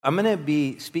I'm going to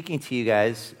be speaking to you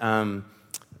guys over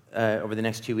the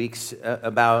next 2 weeks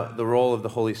about the role of the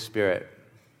Holy Spirit.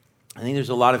 I think there's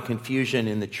a lot of confusion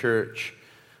in the church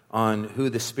on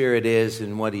who the Spirit is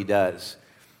and what he does.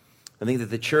 I think that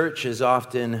the church has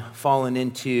often fallen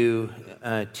into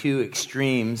two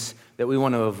extremes that we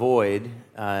want to avoid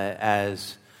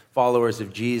as followers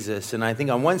of Jesus. And I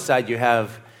think on one side you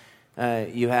have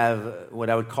what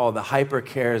I would call the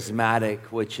hyper-charismatic,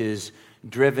 which is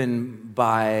driven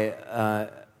by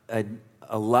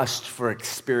a lust for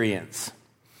experience,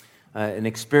 an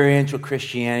experiential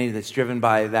Christianity that's driven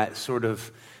by that sort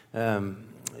of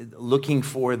looking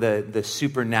for the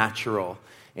supernatural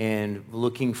and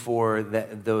looking for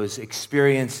those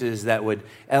experiences that would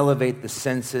elevate the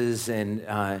senses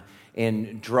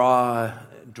and draw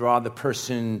the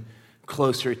person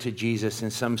closer to Jesus in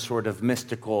some sort of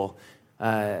mystical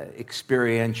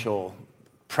experiential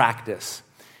practice.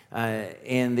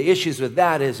 And the issues with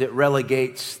that is it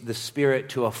relegates the Spirit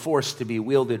to a force to be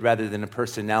wielded rather than a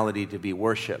personality to be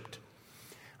worshipped.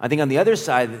 I think on the other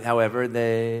side, however,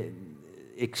 the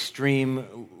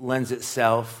extreme lends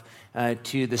itself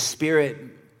to the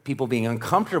Spirit, people being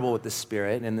uncomfortable with the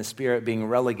Spirit, and the Spirit being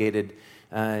relegated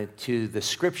to the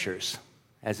Scriptures,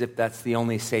 as if that's the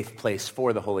only safe place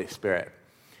for the Holy Spirit.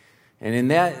 And in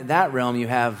that realm, you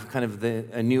have kind of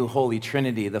a new Holy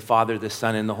Trinity, the Father, the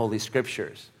Son, and the Holy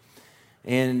Scriptures.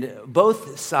 And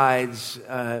both sides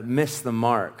miss the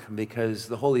mark because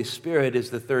the Holy Spirit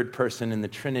is the third person in the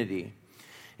Trinity.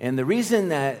 And the reason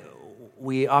that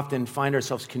we often find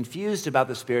ourselves confused about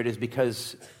the Spirit is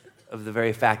because of the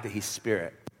very fact that he's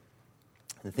Spirit.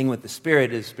 The thing with the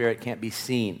Spirit is Spirit can't be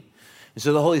seen. And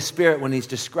so the Holy Spirit, when he's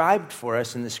described for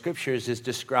us in the Scriptures, is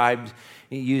described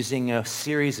using a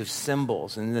series of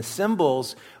symbols. And the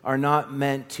symbols are not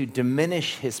meant to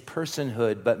diminish his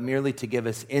personhood, but merely to give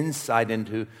us insight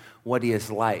into what he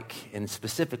is like, and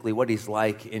specifically what he's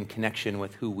like in connection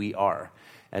with who we are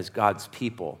as God's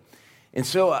people. And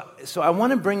so I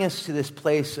want to bring us to this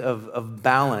place of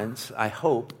balance, I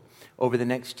hope, over the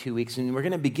next 2 weeks. And we're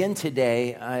going to begin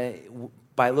today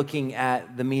by looking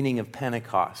at the meaning of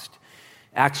Pentecost.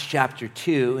 Acts chapter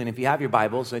 2, and if you have your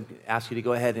Bibles, I'd ask you to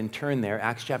go ahead and turn there,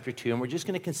 Acts chapter 2, and we're just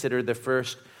going to consider the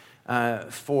first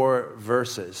 4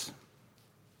 verses.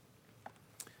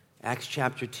 Acts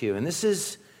chapter 2, and this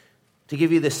is, to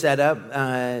give you the setup,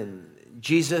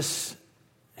 Jesus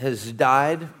has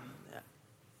died,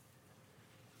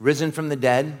 risen from the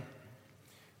dead,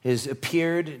 has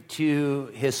appeared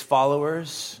to his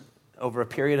followers over a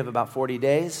period of about 40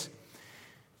 days,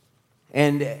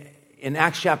 and in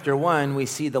Acts chapter 1, we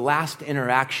see the last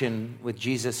interaction with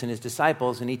Jesus and his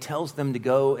disciples, and he tells them to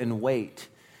go and wait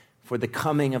for the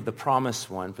coming of the promised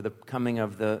one, for the coming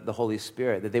of the Holy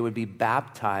Spirit, that they would be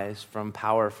baptized from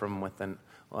power from within,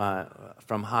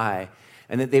 from high,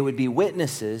 and that they would be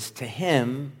witnesses to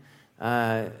him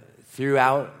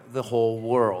throughout the whole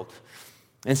world.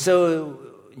 And so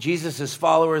Jesus'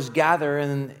 followers gather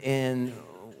in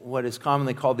what is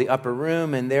commonly called the upper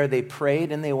room, and there they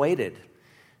prayed and they waited.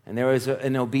 And there was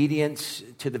an obedience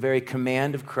to the very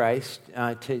command of Christ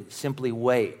to simply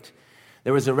wait.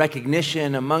 There was a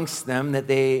recognition amongst them that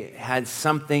they had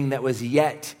something that was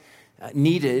yet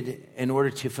needed in order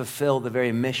to fulfill the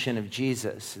very mission of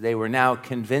Jesus. They were now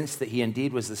convinced that he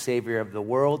indeed was the Savior of the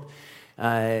world.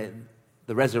 The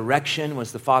resurrection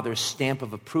was the Father's stamp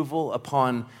of approval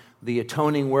upon the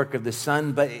atoning work of the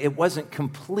Son, but it wasn't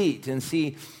complete. And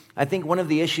see, I think one of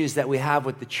the issues that we have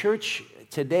with the church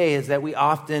today is that we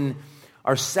often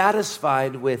are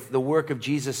satisfied with the work of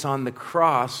Jesus on the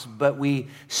cross, but we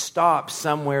stop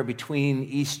somewhere between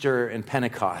Easter and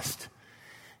Pentecost.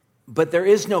 But there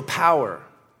is no power,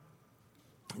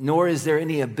 nor is there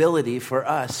any ability for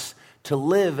us to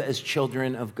live as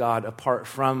children of God apart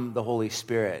from the Holy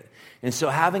Spirit. And so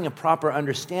having a proper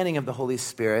understanding of the Holy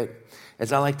Spirit,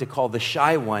 as I like to call the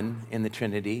shy one in the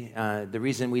Trinity, the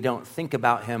reason we don't think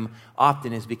about him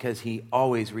often is because he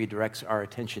always redirects our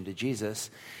attention to Jesus,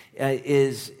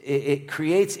 it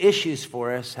creates issues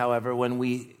for us, however, when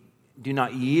we do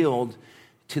not yield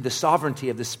to the sovereignty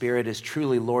of the Spirit as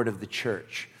truly Lord of the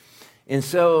church. And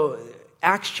so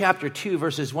Acts chapter 2,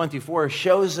 verses 1 through 4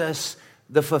 shows us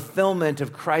the fulfillment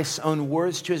of Christ's own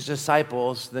words to his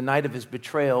disciples the night of his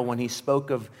betrayal when he spoke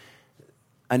of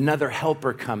another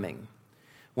helper coming.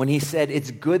 When he said, "It's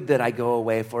good that I go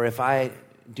away, for if I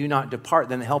do not depart,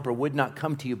 then the helper would not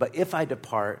come to you. But if I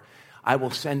depart, I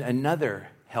will send another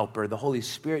helper, the Holy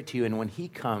Spirit, to you. And when he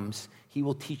comes, he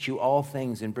will teach you all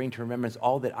things and bring to remembrance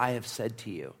all that I have said to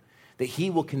you. That he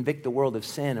will convict the world of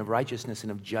sin, of righteousness,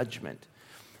 and of judgment."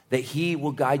 that he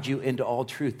will guide you into all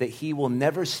truth, that he will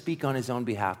never speak on his own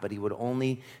behalf, but he would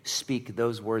only speak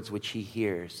those words which he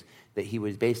hears, that he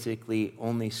would basically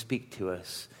only speak to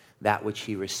us that which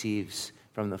he receives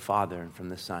from the Father and from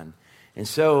the Son. And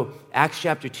so, Acts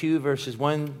chapter 2, verses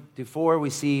 1 through 4, we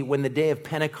see when the day of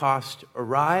Pentecost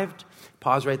arrived.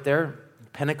 Pause right there.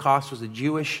 Pentecost was a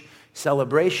Jewish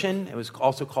celebration. It was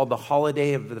also called the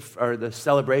holiday of the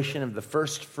celebration of the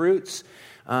first fruits.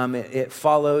 It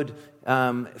followed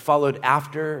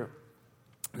after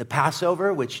the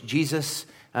Passover, which Jesus,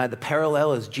 the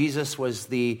parallel is Jesus was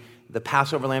the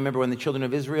Passover lamb. Remember when the children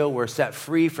of Israel were set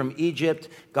free from Egypt,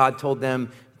 God told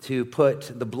them to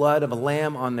put the blood of a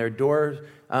lamb on their door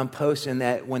posts, and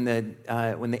that when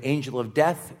the angel of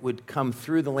death would come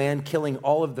through the land, killing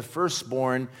all of the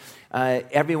firstborn,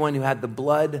 everyone who had the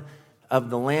blood of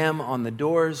the lamb on the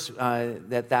doors,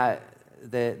 the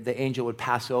angel would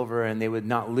pass over and they would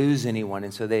not lose anyone.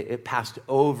 And so it passed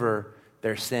over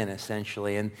their sin,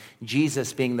 essentially. And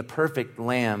Jesus, being the perfect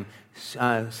lamb,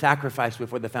 sacrificed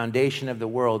before the foundation of the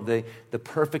world, the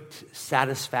perfect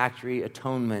satisfactory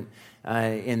atonement.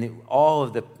 All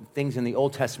of the things in the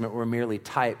Old Testament were merely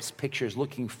types, pictures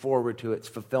looking forward to its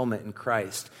fulfillment in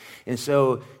Christ. And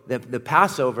so the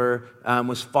Passover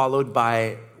was followed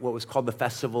by what was called the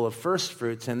Festival of First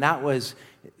Fruits, and that was,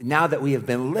 now that we have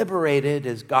been liberated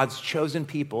as God's chosen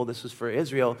people, this was for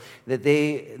Israel, that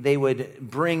they would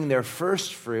bring their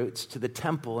first fruits to the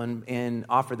temple and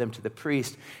offer them to the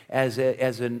priest as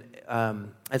a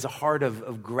heart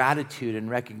of gratitude and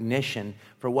recognition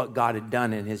for what God had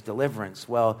done in his deliverance.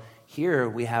 Well, here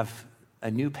we have a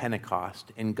new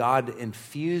Pentecost, and God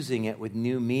infusing it with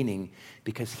new meaning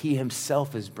because he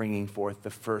himself is bringing forth the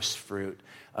first fruit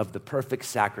of the perfect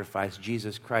sacrifice,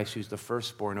 Jesus Christ, who's the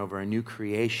firstborn over a new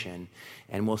creation.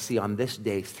 And we'll see on this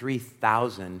day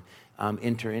 3,000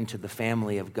 enter into the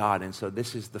family of God. And so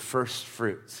this is the first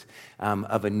fruits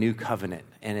of a new covenant,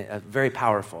 and very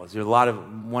powerful. There's a lot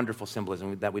of wonderful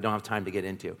symbolism that we don't have time to get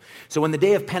into. So when the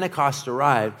day of Pentecost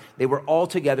arrived, they were all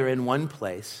together in one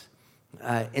place,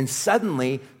 and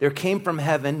suddenly there came from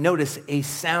heaven, notice, a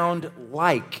sound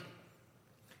like.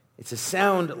 It's a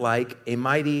sound like a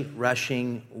mighty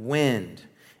rushing wind,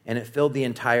 and it filled the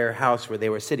entire house where they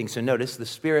were sitting. So notice, the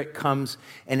Spirit comes,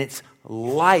 and it's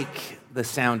like the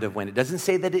sound of wind. It doesn't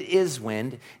say that it is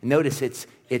wind. Notice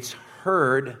it's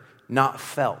heard, not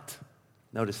felt.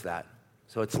 Notice that.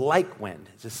 So it's like wind.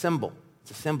 It's a symbol.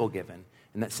 It's a symbol given.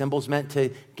 And that symbol's meant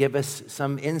to give us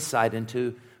some insight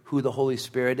into who the Holy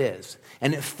Spirit is.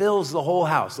 And it fills the whole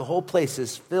house. The whole place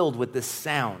is filled with this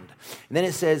sound. And then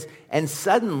it says, and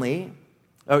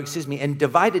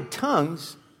divided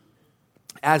tongues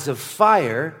as of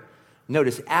fire.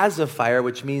 Notice, as of fire,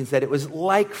 which means that it was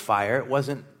like fire. It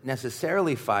wasn't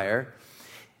necessarily fire.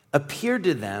 Appeared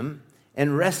to them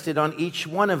and rested on each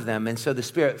one of them. And so the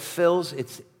Spirit fills,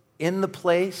 it's in the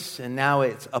place, and now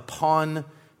it's upon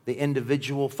the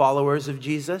individual followers of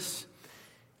Jesus.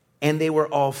 And they were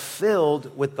all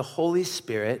filled with the Holy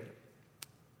Spirit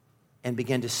and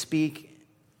began to speak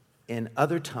in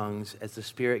other tongues as the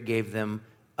Spirit gave them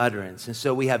utterance. And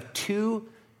so we have two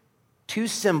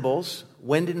symbols,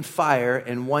 wind and fire,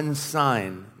 and one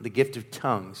sign, the gift of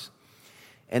tongues.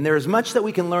 And there is much that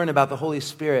we can learn about the Holy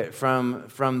Spirit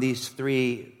from these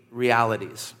three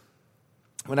realities.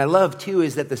 What I love, too,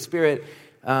 is that the Spirit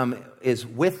is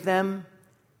with them,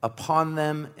 upon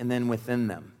them, and then within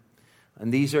them.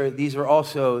 And these are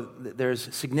also,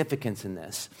 there's significance in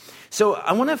this. So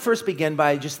I want to first begin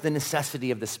by just the necessity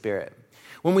of the Spirit.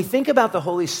 When we think about the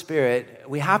Holy Spirit,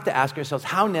 we have to ask ourselves,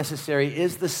 how necessary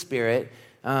is the Spirit,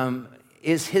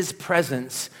 is his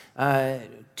presence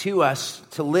to us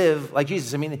to live like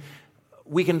Jesus? I mean,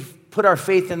 we can put our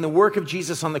faith in the work of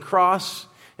Jesus on the cross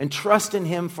and trust in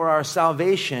him for our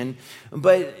salvation,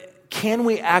 but can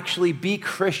we actually be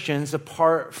Christians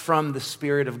apart from the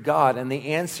Spirit of God? And the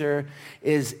answer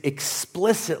is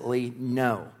explicitly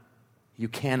no, you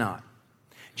cannot.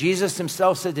 Jesus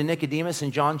himself said to Nicodemus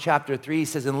in John chapter 3, he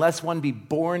says, unless one be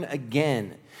born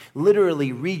again,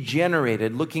 literally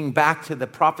regenerated, looking back to the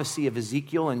prophecy of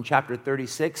Ezekiel in chapter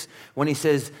 36, when he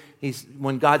says,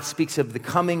 when God speaks of the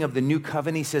coming of the new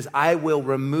covenant, he says, I will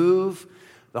remove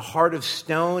the heart of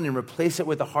stone and replace it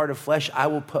with a heart of flesh. I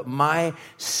will put my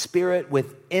Spirit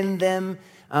within them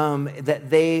that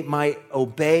they might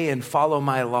obey and follow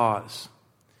my laws.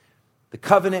 The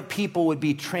covenant people would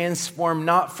be transformed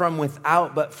not from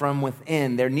without, but from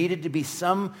within. There needed to be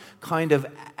some kind of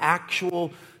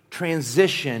actual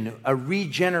transition, a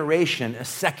regeneration, a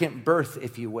second birth,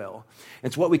 if you will.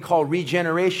 It's what we call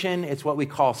regeneration. It's what we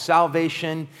call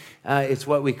salvation. It's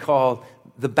what we call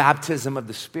the baptism of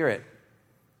the Spirit.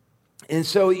 And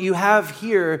so you have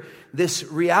here this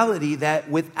reality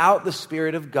that without the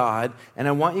Spirit of God, and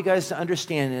I want you guys to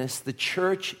understand this, the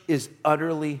church is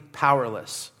utterly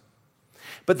powerless.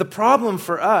 But the problem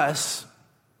for us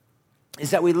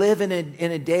is that we live in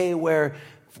a day where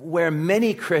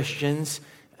many Christians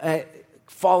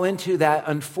fall into that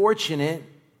unfortunate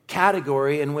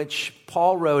category in which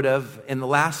Paul wrote of in the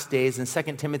last days in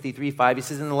 2 Timothy 3:5. He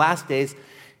says, in the last days,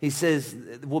 he says,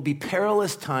 there will be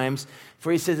perilous times,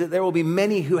 for he says that there will be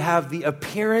many who have the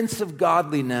appearance of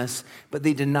godliness, but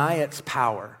they deny its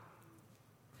power.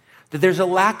 That there's a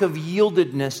lack of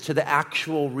yieldedness to the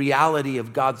actual reality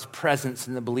of God's presence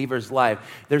in the believer's life.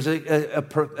 There's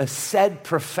a said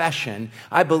profession,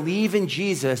 I believe in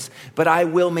Jesus, but I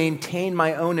will maintain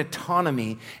my own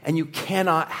autonomy, and you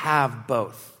cannot have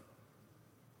both.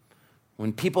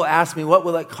 When people ask me, what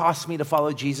will it cost me to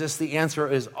follow Jesus? The answer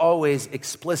is always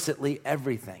explicitly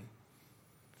everything.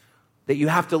 That you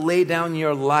have to lay down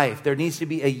your life. There needs to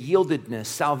be a yieldedness.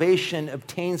 Salvation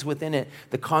obtains within it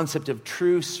the concept of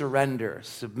true surrender,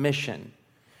 submission,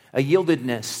 a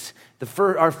yieldedness.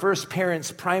 Our first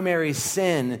parents' primary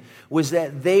sin was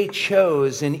that they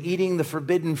chose in eating the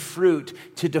forbidden fruit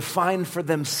to define for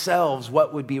themselves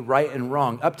what would be right and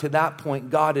wrong. Up to that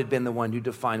point, God had been the one who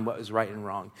defined what was right and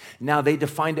wrong. Now they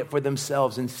defined it for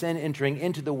themselves, and sin entering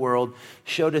into the world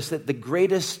showed us that the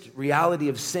greatest reality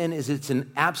of sin is it's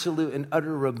an absolute and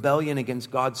utter rebellion against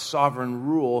God's sovereign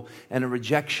rule and a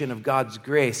rejection of God's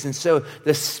grace. And so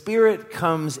the Spirit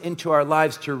comes into our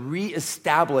lives to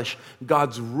reestablish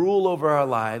God's rule over our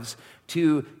lives,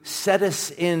 to set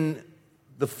us in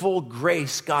the full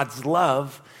grace, God's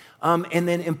love, and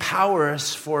then empower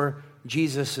us for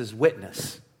Jesus'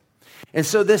 witness. And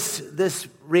so this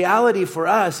reality for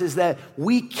us is that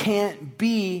we can't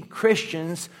be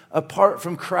Christians apart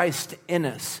from Christ in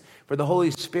us. For the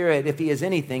Holy Spirit, if he is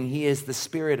anything, he is the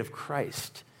Spirit of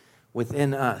Christ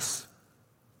within us.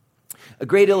 A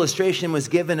great illustration was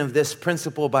given of this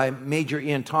principle by Major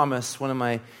Ian Thomas, one of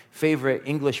my favorite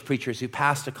English preachers who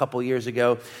passed a couple years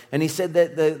ago. And he said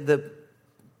that the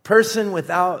person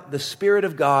without the Spirit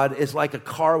of God is like a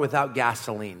car without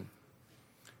gasoline.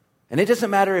 And it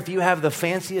doesn't matter if you have the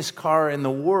fanciest car in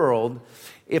the world,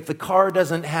 if the car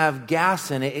doesn't have gas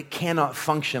in it, it cannot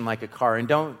function like a car. And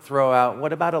don't throw out,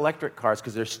 what about electric cars?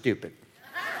 Because they're stupid.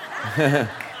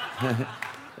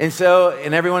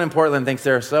 And everyone in Portland thinks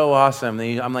they're so awesome.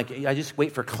 I'm like, I just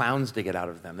wait for clowns to get out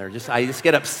of them. I just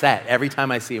get upset every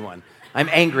time I see one. I'm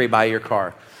angry by your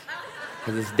car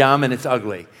because it's dumb and it's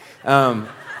ugly. And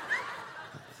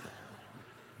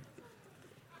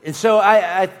so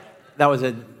that was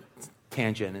a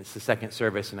tangent. It's the second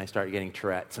service, and I started getting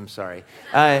Tourette's. I'm sorry.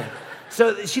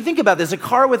 So you think about this: a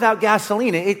car without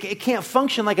gasoline, it can't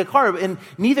function like a car, and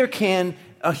neither can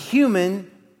a human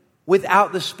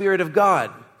without the Spirit of God.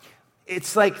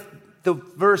 It's like the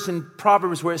verse in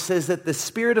Proverbs where it says that the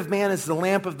spirit of man is the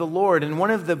lamp of the Lord. And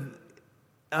one of the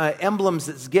emblems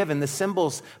that's given, the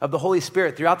symbols of the Holy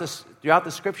Spirit throughout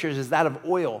the scriptures is that of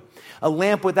oil. A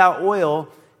lamp without oil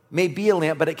may be a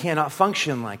lamp, but it cannot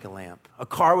function like a lamp. A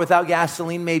car without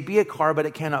gasoline may be a car, but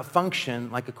it cannot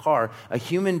function like a car. A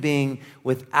human being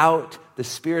without the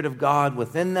Spirit of God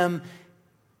within them,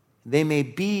 they may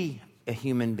be a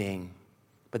human being,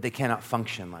 but they cannot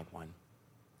function like one.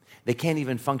 They can't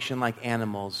even function like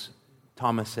animals.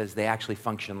 Thomas says they actually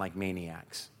function like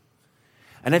maniacs.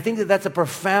 And I think that that's a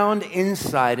profound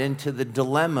insight into the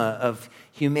dilemma of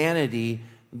humanity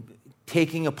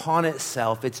taking upon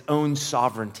itself its own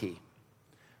sovereignty.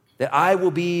 That I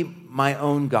will be my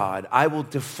own God. I will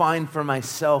define for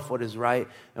myself what is right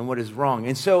and what is wrong.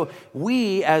 And so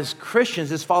we as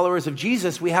Christians, as followers of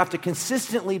Jesus, we have to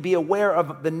consistently be aware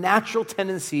of the natural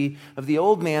tendency of the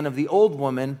old man, of the old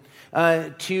woman,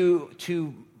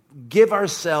 to give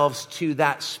ourselves to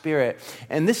that spirit.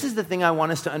 And this is the thing I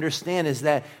want us to understand, is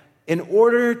that in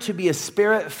order to be a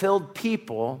spirit-filled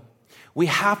people, we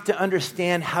have to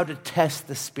understand how to test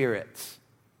the spirits.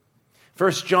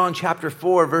 1 John chapter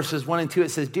 4, verses 1 and 2, it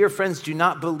says, "Dear friends, do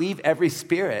not believe every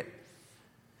spirit,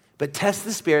 but test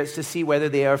the spirits to see whether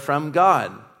they are from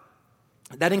God."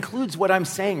 That includes what I'm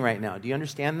saying right now. Do you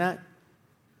understand that?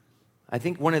 I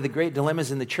think one of the great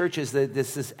dilemmas in the church is that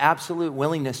this absolute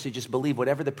willingness to just believe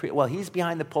whatever he's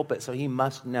behind the pulpit, so he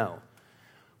must know.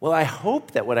 Well, I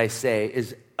hope that what I say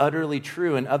is utterly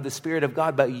true and of the Spirit of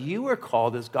God, but you are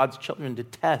called as God's children to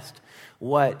test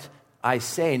what I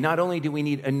say. Not only do we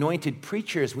need anointed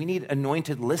preachers, we need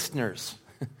anointed listeners.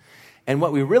 And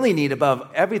what we really need above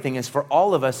everything is for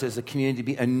all of us as a community to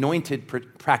be anointed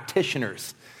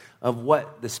practitioners of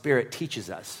what the Spirit teaches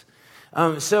us.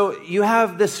 So you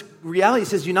have this reality. It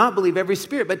says, do not believe every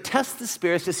spirit, but test the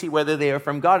spirits to see whether they are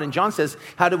from God. And John says,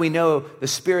 how do we know the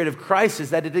Spirit of Christ?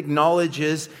 Is that it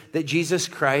acknowledges that Jesus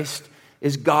Christ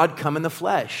is God come in the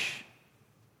flesh.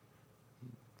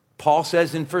 Paul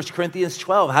says in 1 Corinthians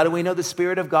 12, how do we know the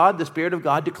Spirit of God? The Spirit of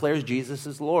God declares Jesus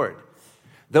is Lord.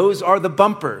 Those are the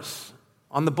bumpers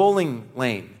on the bowling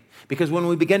lane. Because when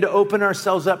we begin to open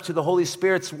ourselves up to the Holy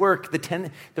Spirit's work,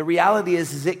 the reality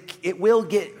is it will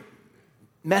get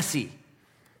messy.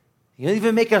 It'll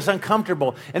even make us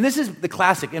uncomfortable. And this is the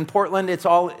classic. In Portland,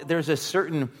 there's a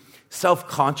certain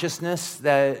self-consciousness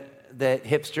that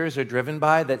hipsters are driven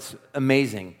by that's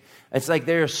amazing. It's like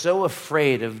they're so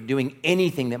afraid of doing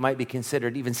anything that might be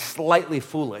considered even slightly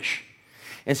foolish.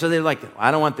 And so they're like,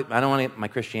 I don't want my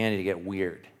Christianity to get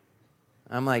weird.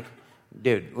 I'm like,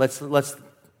 dude, let's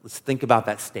think about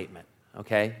that statement,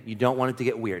 okay? You don't want it to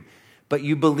get weird. But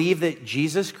you believe that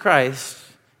Jesus Christ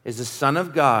is the Son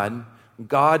of God.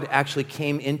 God actually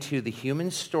came into the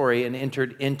human story and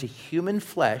entered into human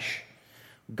flesh.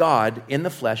 God in the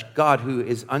flesh, God who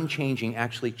is unchanging,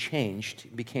 actually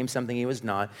changed, became something he was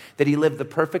not, that he lived the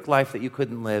perfect life that you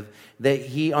couldn't live, that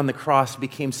he on the cross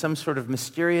became some sort of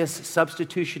mysterious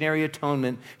substitutionary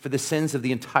atonement for the sins of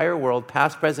the entire world,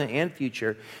 past, present, and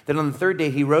future, that on the third day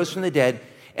he rose from the dead,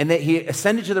 and that he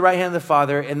ascended to the right hand of the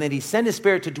Father, and that he sent his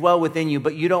Spirit to dwell within you,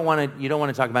 but you don't want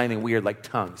to talk about anything weird like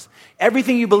tongues.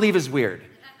 Everything you believe is weird.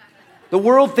 The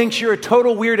world thinks you're a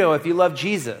total weirdo if you love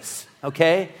Jesus,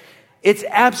 okay? It's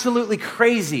absolutely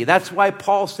crazy. That's why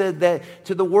Paul said that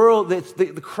to the world, that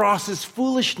the cross is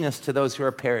foolishness to those who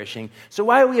are perishing. So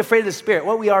why are we afraid of the Spirit?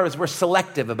 What we are is we're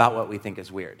selective about what we think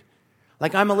is weird.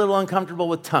 Like, I'm a little uncomfortable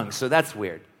with tongues, so that's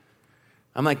weird.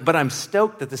 I'm like, but I'm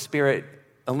stoked that the Spirit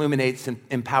illuminates and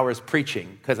empowers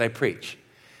preaching because I preach.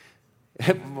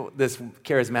 This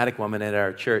charismatic woman at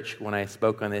our church, when I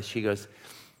spoke on this, she goes,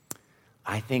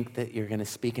 I think that you're going to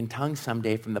speak in tongues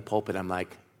someday from the pulpit. I'm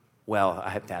like, well,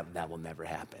 that will never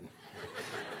happen.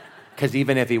 Because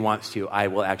even if he wants to, I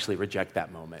will actually reject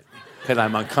that moment because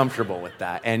I'm uncomfortable with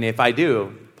that. And if I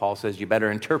do, Paul says you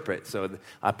better interpret. So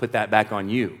I put that back on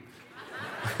you.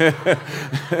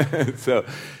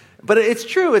 But it's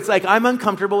true. It's like I'm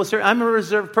uncomfortable with I'm a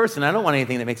reserved person. I don't want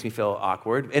anything that makes me feel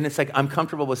awkward. And it's like I'm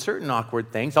comfortable with certain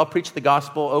awkward things. I'll preach the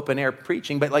gospel, open air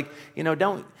preaching, but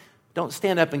don't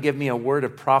stand up and give me a word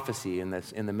of prophecy in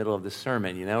the middle of the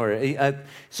sermon,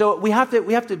 So we have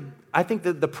to. I think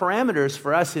that the parameters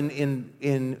for us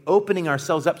in opening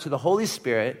ourselves up to the Holy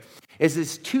Spirit is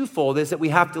this twofold, is that we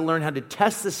have to learn how to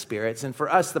test the spirits. And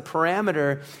for us, the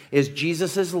parameter is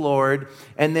Jesus is Lord.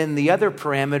 And then the other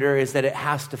parameter is that it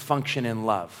has to function in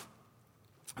love.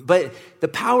 But the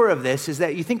power of this is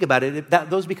that you think about it,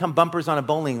 those become bumpers on a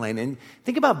bowling lane. And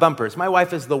think about bumpers. My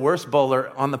wife is the worst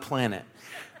bowler on the planet.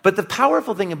 But the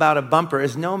powerful thing about a bumper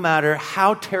is no matter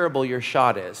how terrible your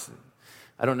shot is,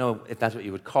 I don't know if that's what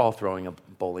you would call throwing a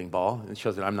bowling ball. It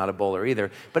shows that I'm not a bowler either.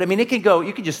 But I mean, it can go,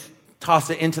 you can just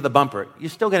toss it into the bumper. You're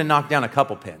still going to knock down a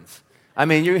couple pins. I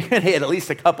mean, you're going to hit at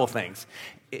least a couple things.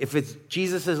 If it's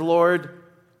Jesus is Lord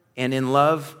and in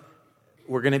love,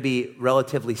 we're going to be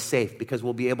relatively safe because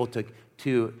we'll be able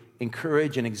to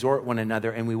encourage and exhort one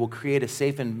another, and we will create a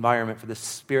safe environment for the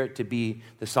Spirit to be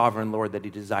the sovereign Lord that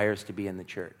he desires to be in the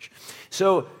church.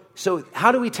 So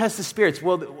how do we test the spirits?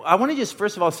 Well, I want to just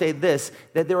first of all say this,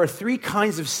 that there are three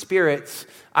kinds of spirits,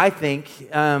 I think,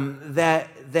 that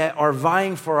are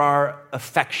vying for our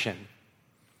affection,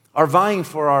 are vying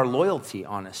for our loyalty,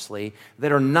 honestly,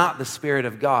 that are not the Spirit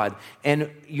of God.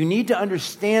 And you need to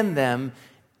understand them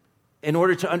in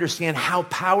order to understand how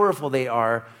powerful they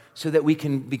are so that we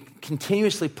can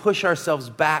continuously push ourselves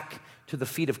back to the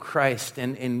feet of Christ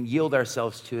and yield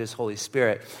ourselves to his Holy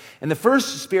Spirit. And the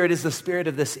first spirit is the spirit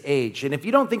of this age. And if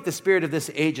you don't think the spirit of this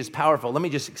age is powerful, let me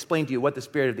just explain to you what the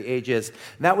spirit of the age is.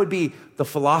 And that would be the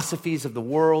philosophies of the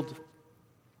world,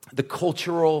 the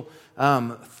cultural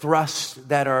thrusts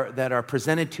that are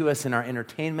presented to us in our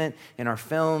entertainment, in our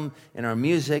film, in our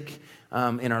music,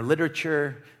 in our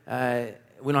literature.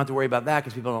 We don't have to worry about that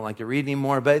because people don't like to read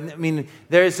anymore. But I mean,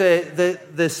 there's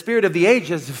the spirit of the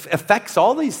ages affects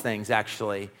all these things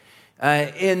actually,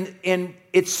 and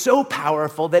it's so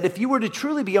powerful that if you were to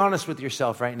truly be honest with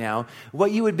yourself right now,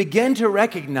 what you would begin to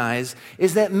recognize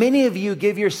is that many of you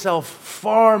give yourself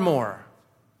far more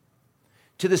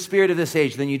to the spirit of this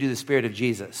age than you do the spirit of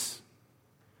Jesus,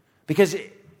 because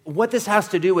what this has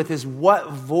to do with is what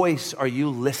voice are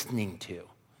you listening to.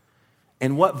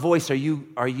 And what voice are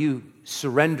you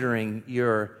surrendering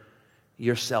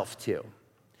yourself to?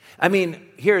 I mean,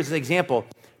 here's an example.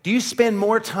 Do you spend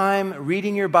more time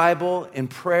reading your Bible in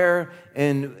prayer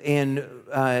and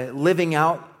living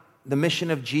out the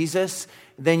mission of Jesus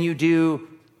than you do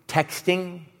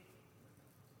texting,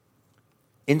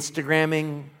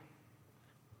 Instagramming,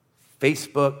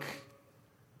 Facebook,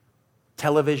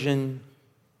 television,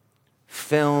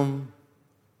 film,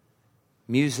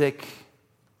 music,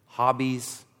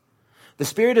 hobbies. The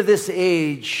spirit of this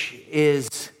age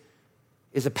is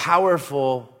a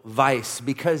powerful vice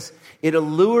because it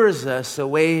allures us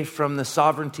away from the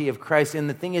sovereignty of Christ. And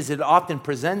the thing is, it often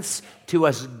presents to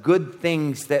us good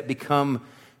things that become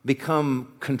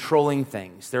controlling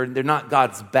things. They're not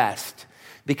God's best,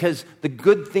 because the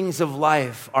good things of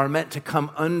life are meant to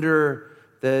come under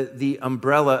the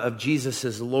umbrella of Jesus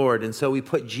as Lord. And so we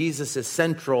put Jesus as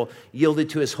central, yielded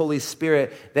to his Holy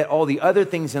Spirit, that all the other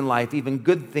things in life, even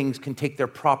good things, can take their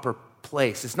proper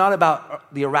place. It's not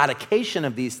about the eradication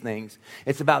of these things.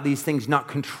 It's about these things not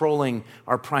controlling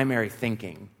our primary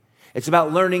thinking. It's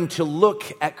about learning to look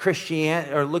at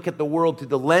Christianity, or look at the world through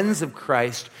the lens of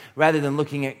Christ rather than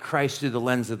looking at Christ through the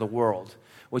lens of the world,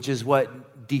 which is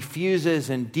what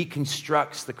diffuses and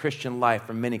deconstructs the Christian life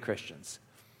for many Christians.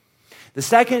 The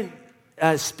second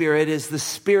spirit is the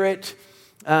spirits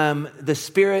of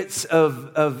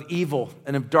evil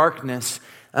and of darkness,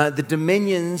 the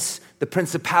dominions, the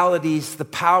principalities, the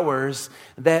powers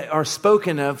that are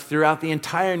spoken of throughout the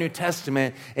entire New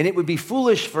Testament. And it would be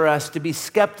foolish for us to be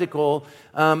skeptical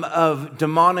of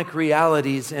demonic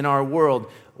realities in our world.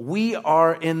 We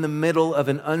are in the middle of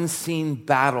an unseen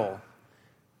battle.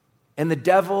 And the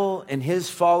devil and his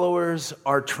followers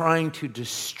are trying to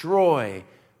destroy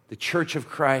the church of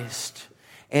Christ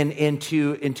and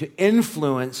to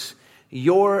influence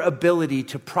your ability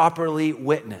to properly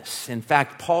witness. In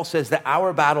fact, Paul says that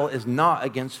our battle is not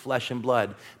against flesh and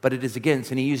blood, but it is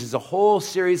against, and he uses a whole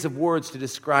series of words to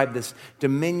describe this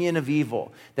dominion of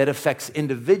evil that affects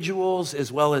individuals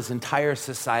as well as entire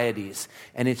societies.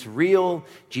 And it's real.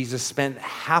 Jesus spent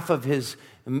half of his,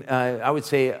 I would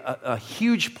say a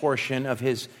huge portion of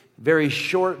his very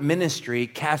short ministry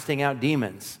casting out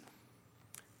demons.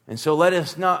 And so let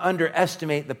us not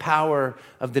underestimate the power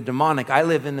of the demonic. I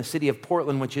live in the city of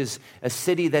Portland, which is a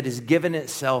city that has given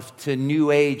itself to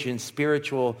New Age and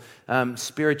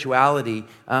spirituality,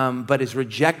 but has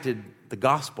rejected the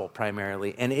gospel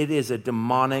primarily. And it is a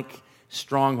demonic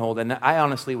stronghold. And I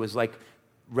honestly was like,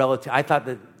 I thought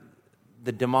that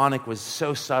the demonic was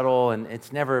so subtle and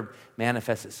it's never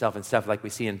manifests itself in stuff like we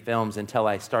see in films until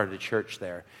I started a church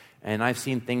there. And I've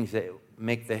seen things that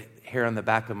make the hair on the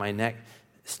back of my neck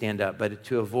stand up, but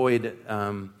to avoid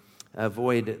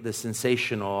the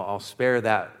sensational, I'll spare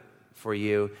that for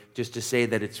you, just to say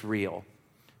that it's real,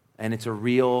 and it's a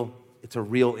real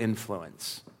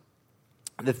influence.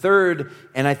 The third,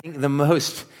 and I think the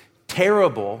most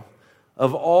terrible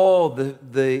of all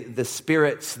the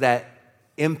spirits that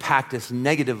impact us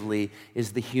negatively,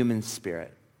 is the human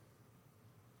spirit.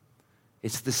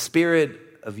 It's the spirit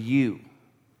of you.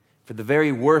 For the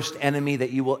very worst enemy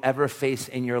that you will ever face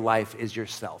in your life is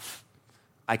yourself.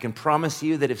 I can promise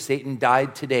you that if Satan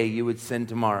died today, you would sin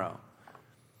tomorrow.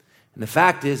 And the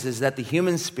fact is that the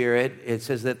human spirit, it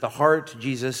says that the heart,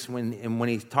 Jesus, when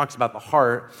he talks about the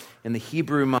heart, in the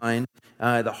Hebrew mind,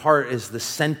 the heart is the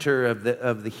center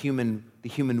of the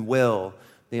human will.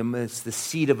 It's the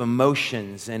seat of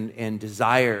emotions and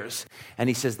desires. And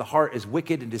he says the heart is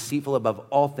wicked and deceitful above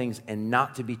all things and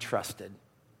not to be trusted.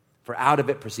 For out of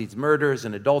it proceeds murders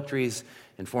and adulteries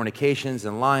and fornications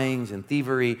and lyings and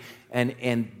thievery.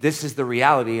 And this is the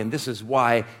reality, and this is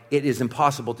why it is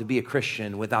impossible to be a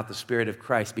Christian without the Spirit of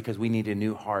Christ, because we need a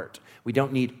new heart. We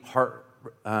don't need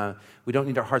our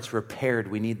hearts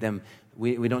repaired. We need them.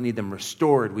 We don't need them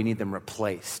restored. We need them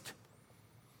replaced.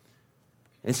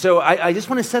 And so I just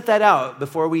want to set that out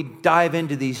before we dive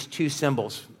into these two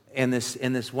symbols in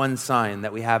this one sign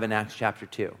that we have in Acts chapter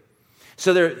 2.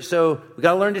 So we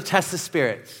got to learn to test the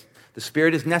spirits. The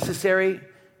Spirit is necessary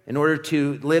in order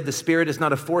to live. The Spirit is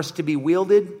not a force to be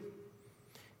wielded.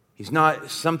 He's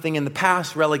not something in the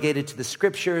past relegated to the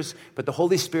Scriptures, but the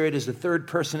Holy Spirit is the third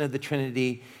person of the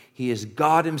Trinity. He is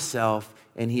God himself,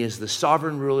 and he is the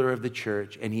sovereign ruler of the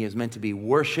church, and he is meant to be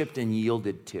worshiped and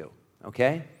yielded to.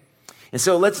 Okay? And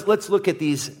so let's look at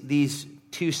these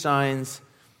two signs,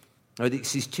 or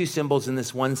these two symbols in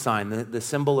this one sign, the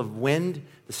symbol of wind,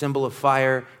 the symbol of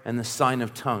fire, and the sign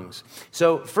of tongues.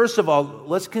 So first of all,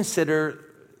 let's consider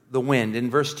the wind. In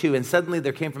verse 2, and suddenly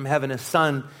there came from heaven a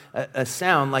sound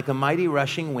like a mighty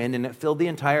rushing wind, and it filled the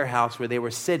entire house where they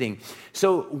were sitting.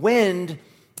 So wind,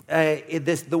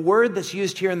 the word that's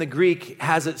used here in the Greek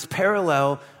has its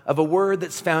parallel of a word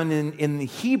that's found in the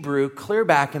Hebrew clear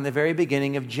back in the very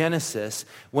beginning of Genesis,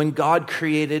 when God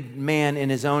created man in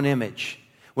his own image.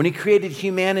 When he created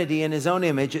humanity in his own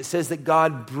image, it says that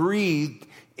God breathed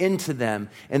into them.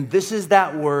 And this is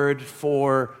that word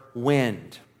for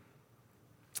wind.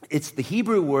 It's the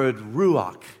Hebrew word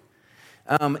ruach.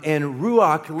 And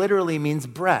ruach literally means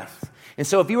breath. And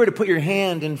so if you were to put your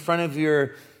hand in front of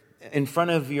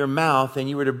your mouth and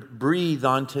you were to breathe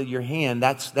onto your hand,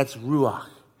 that's ruach.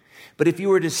 But if you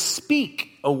were to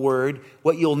speak a word,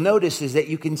 what you'll notice is that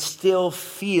you can still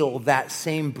feel that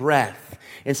same breath.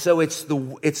 And so it's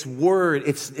word,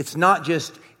 it's not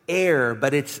just air,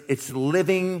 but it's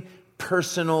living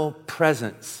personal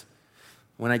presence.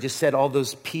 When I just said all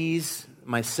those P's,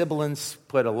 my sibilants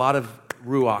put a lot of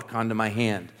ruach onto my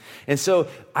hand. And so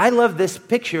I love this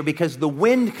picture because the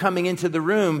wind coming into the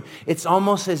room, it's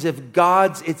almost as if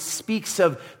it speaks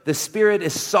of the Spirit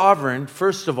is sovereign,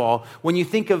 first of all. When you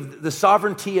think of the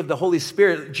sovereignty of the Holy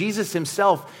Spirit, Jesus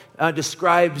himself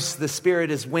describes the Spirit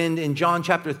as wind. In John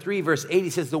chapter 3, verse 8, he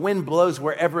says, the wind blows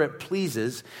wherever it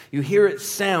pleases. You hear its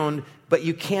sound, but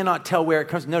you cannot tell where it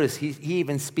comes. Notice, he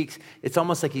even speaks, it's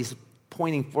almost like he's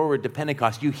pointing forward to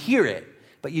Pentecost. You hear it,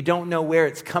 but you don't know where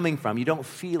it's coming from. You don't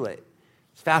feel it.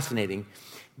 It's fascinating.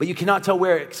 But you cannot tell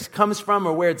where it comes from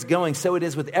or where it's going. So it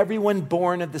is with everyone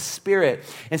born of the Spirit.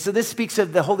 And so this speaks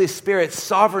of the Holy Spirit's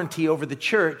sovereignty over the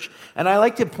church. And I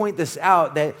like to point this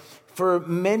out that for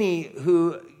many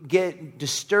who get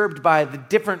disturbed by the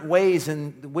different ways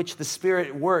in which the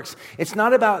Spirit works, it's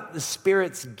not about the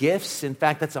Spirit's gifts. In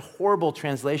fact, that's a horrible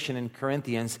translation in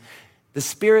Corinthians. The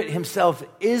Spirit himself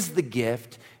is the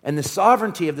gift, and the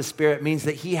sovereignty of the Spirit means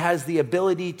that he has the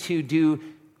ability to do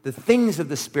the things of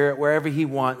the Spirit wherever he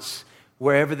wants,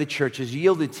 wherever the church is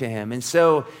yielded to him. And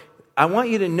so I want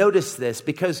you to notice this,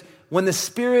 because when the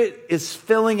Spirit is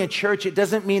filling a church, it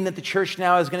doesn't mean that the church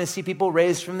now is going to see people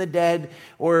raised from the dead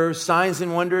or signs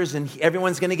and wonders and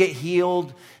everyone's going to get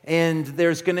healed and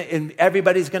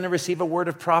everybody's going to receive a word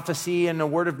of prophecy and a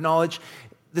word of knowledge.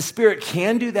 The Spirit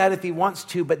can do that if he wants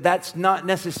to, but that's not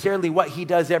necessarily what he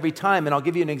does every time. And I'll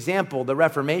give you an example. The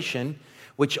Reformation,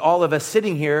 which all of us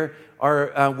sitting here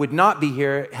would not be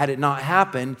here had it not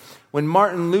happened. When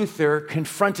Martin Luther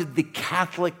confronted the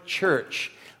Catholic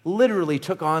Church, literally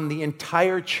took on the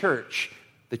entire church,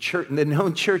 the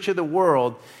known church of the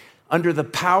world, under the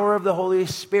power of the Holy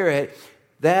Spirit.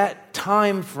 That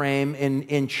time frame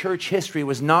in church history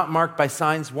was not marked by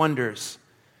signs, wonders,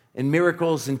 and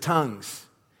miracles and tongues.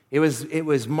 It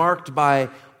was marked by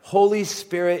Holy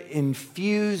Spirit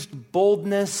infused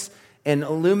boldness and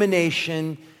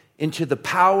illumination into the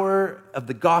power of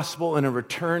the gospel and a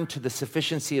return to the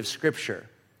sufficiency of Scripture.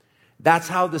 That's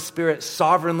how the Spirit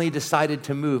sovereignly decided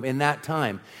to move in that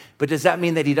time. But does that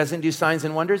mean that he doesn't do signs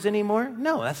and wonders anymore?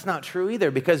 No, that's not true either,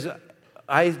 because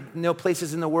I know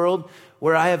places in the world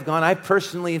where I have gone. I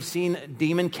personally have seen a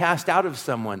demon cast out of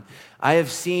someone. I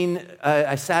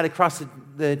sat across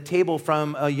the table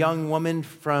from a young woman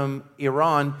from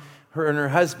Iran. Her and her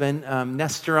husband,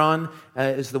 Nestoron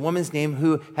is the woman's name,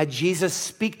 who had Jesus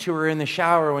speak to her in the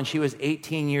shower when she was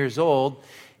 18 years old.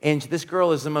 And this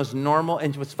girl is the most normal.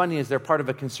 And what's funny is they're part of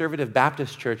a conservative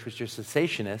Baptist church, which are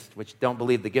cessationist, which don't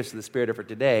believe the gifts of the Spirit are for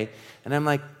today. And I'm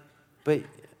like, but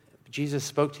Jesus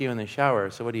spoke to you in the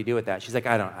shower, so what do you do with that? She's like,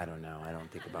 I don't know. I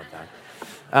don't think about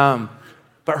that.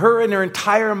 But her and her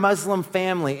entire Muslim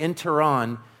family in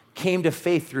Tehran came to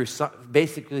faith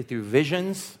basically through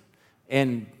visions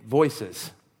and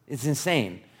voices. It's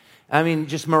insane. I mean,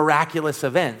 just miraculous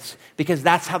events, because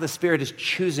that's how the Spirit is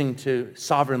choosing to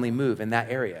sovereignly move in that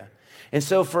area. And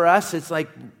so for us, it's like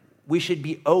we should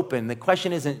be open. The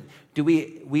question isn't,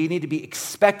 we need to be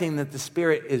expecting that the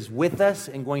Spirit is with us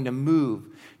and going to move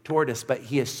toward us, but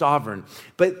he is sovereign.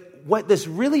 But what this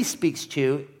really speaks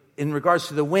to in regards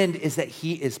to the wind is that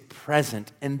he is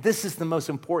present. And this is the most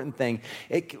important thing.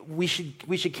 We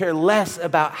should care less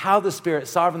about how the Spirit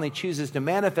sovereignly chooses to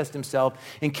manifest himself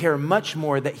and care much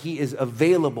more that he is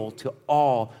available to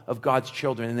all of God's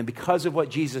children. And then because of what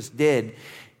Jesus did,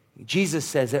 Jesus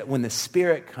says that when the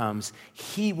Spirit comes,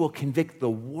 he will convict the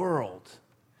world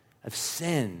of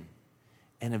sin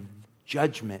and of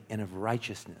judgment and of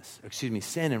righteousness.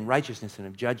 Sin and righteousness and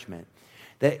of judgment.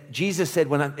 That Jesus said,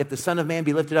 if the Son of Man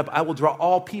be lifted up, I will draw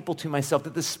all people to myself.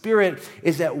 That the Spirit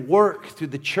is at work through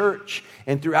the church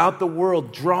and throughout the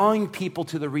world, drawing people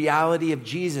to the reality of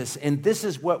Jesus. And this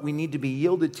is what we need to be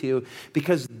yielded to,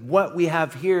 because what we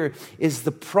have here is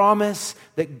the promise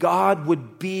that God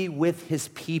would be with his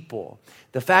people.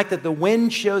 The fact that the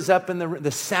wind shows up and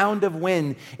the sound of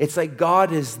wind, it's like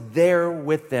God is there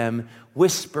with them,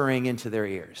 whispering into their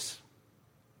ears.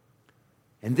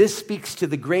 And this speaks to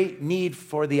the great need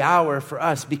for the hour for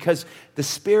us, because the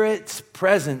Spirit's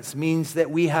presence means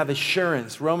that we have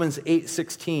assurance. Romans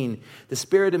 8:16, the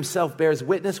Spirit himself bears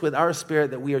witness with our spirit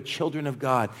that we are children of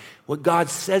God. What God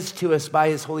says to us by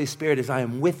his Holy Spirit is, I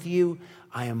am with you,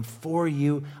 I am for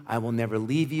you, I will never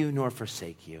leave you nor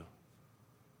forsake you.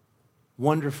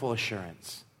 Wonderful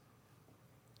assurance.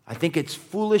 I think it's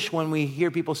foolish when we hear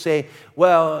people say,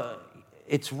 well,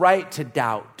 it's right to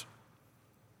doubt.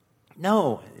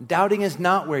 No, doubting is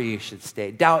not where you should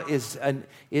stay. Doubt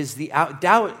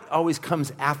doubt always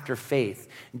comes after faith.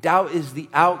 Doubt is the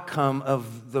outcome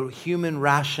of the human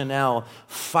rationale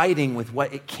fighting with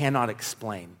what it cannot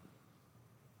explain.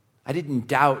 I didn't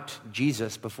doubt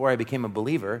Jesus before I became a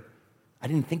believer. I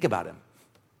didn't think about him.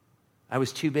 I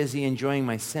was too busy enjoying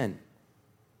my sin.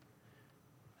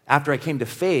 After I came to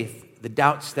faith, the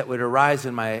doubts that would arise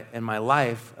in my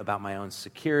life about my own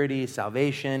security,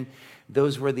 salvation,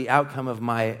 those were the outcome of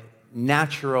my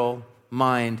natural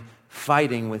mind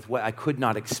fighting with what I could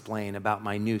not explain about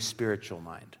my new spiritual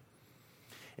mind.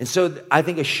 And so I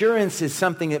think assurance is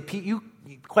something that you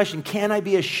question, can I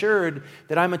be assured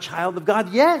that I'm a child of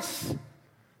God? Yes.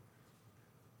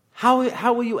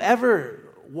 How will you ever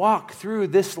walk through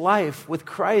this life with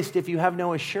Christ if you have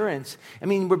no assurance? I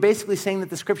mean, we're basically saying that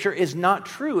the scripture is not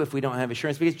true if we don't have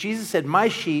assurance, because Jesus said, my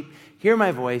sheep hear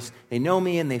my voice, they know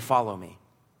me and they follow me.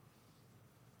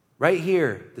 Right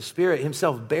here, the Spirit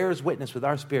himself bears witness with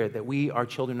our spirit that we are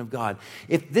children of God.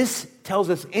 If this tells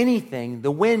us anything, the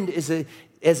wind as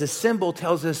a symbol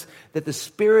tells us that the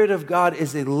Spirit of God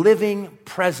is a living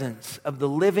presence of the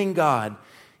living God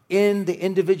in the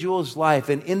individual's life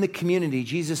and in the community.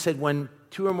 Jesus said, when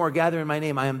two or more gather in my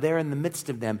name, I am there in the midst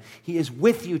of them. He is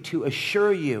with you to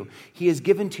assure you. He is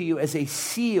given to you as a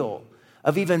seal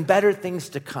of even better things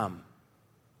to come.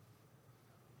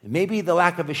 And maybe the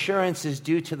lack of assurance is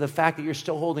due to the fact that you're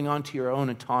still holding on to your own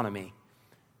autonomy.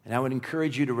 And I would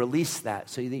encourage you to release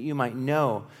that so that you might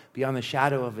know beyond the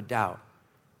shadow of a doubt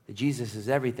that Jesus is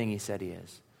everything he said he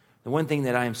is. The one thing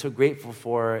that I am so grateful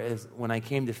for is when I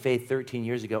came to faith 13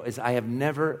 years ago is I have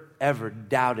never, ever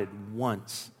doubted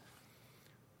once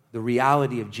the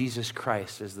reality of Jesus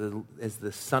Christ as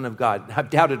the Son of God. I've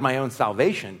doubted my own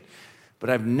salvation, but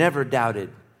I've never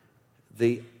doubted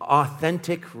the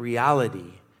authentic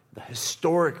reality, the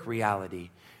historic reality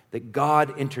that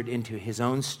God entered into his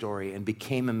own story and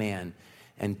became a man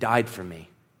and died for me.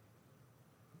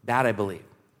 That I believe.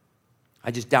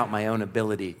 I just doubt my own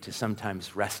ability to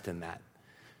sometimes rest in that.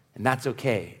 And that's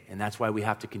okay. And that's why we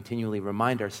have to continually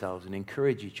remind ourselves and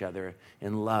encourage each other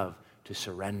in love to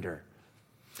surrender.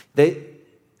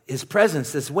 His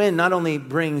presence, this wind, not only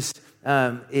brings,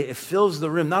 it fills the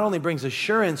room, not only brings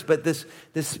assurance, but this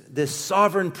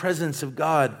sovereign presence of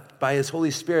God by his Holy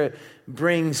Spirit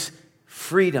brings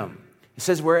freedom. It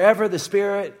says, wherever the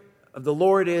Spirit of the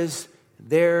Lord is,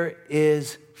 there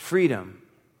is freedom.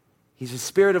 He's a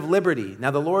spirit of liberty. Now,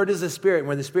 the Lord is a spirit, and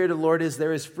where the Spirit of the Lord is,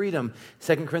 there is freedom.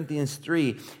 2 Corinthians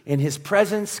 3. And his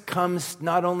presence comes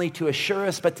not only to assure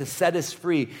us, but to set us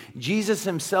free. Jesus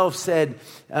himself said,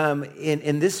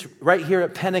 in this right here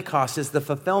at Pentecost is the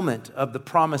fulfillment of the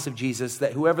promise of Jesus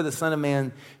that whoever the Son of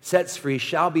Man sets free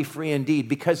shall be free indeed.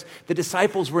 Because the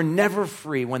disciples were never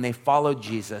free when they followed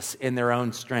Jesus in their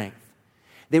own strength.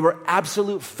 They were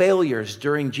absolute failures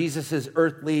during Jesus'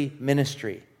 earthly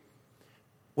ministry.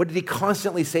 What did he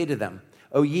constantly say to them?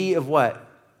 O ye of what?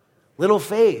 Little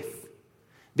faith.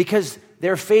 Because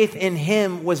their faith in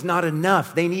him was not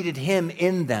enough. They needed him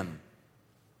in them.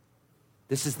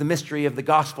 This is the mystery of the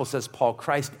gospel, says Paul.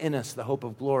 Christ in us, the hope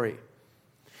of glory.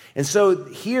 And so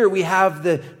here we have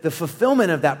the fulfillment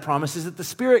of that promise is that the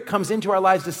Spirit comes into our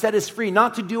lives to set us free,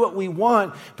 not to do what we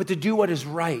want, but to do what is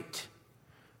right.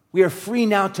 We are free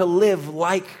now to live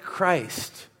like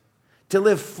Christ, to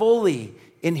live fully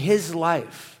in his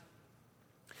life.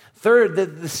 Third,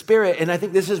 the Spirit, and I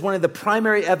think this is one of the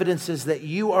primary evidences that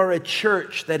you are a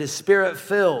church that is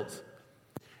Spirit-filled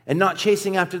and not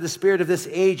chasing after the spirit of this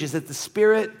age, is that the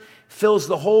Spirit fills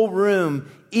the whole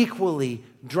room equally,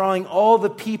 drawing all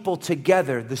the people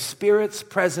together. The Spirit's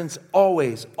presence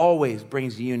always, always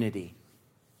brings unity.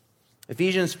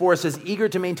 Ephesians 4 says, eager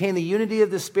to maintain the unity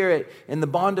of the Spirit in the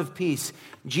bond of peace.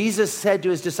 Jesus said to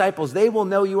his disciples, they will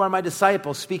know you are my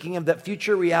disciples. Speaking of that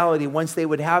future reality, once they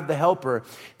would have the helper,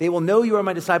 they will know you are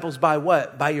my disciples by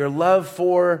what? By your love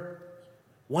for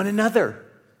one another.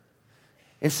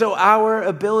 And so our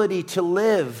ability to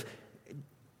live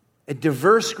a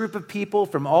diverse group of people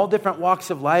from all different walks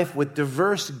of life with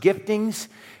diverse giftings,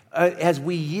 as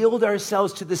we yield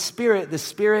ourselves to the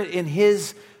Spirit in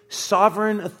his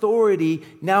sovereign authority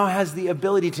now has the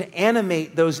ability to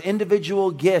animate those individual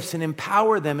gifts and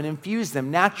empower them and infuse them,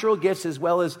 natural gifts as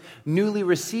well as newly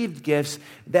received gifts,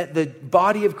 that the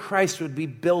body of Christ would be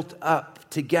built up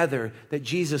together, that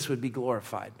Jesus would be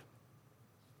glorified.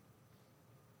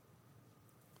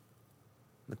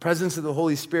 The presence of the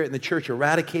Holy Spirit in the church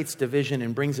eradicates division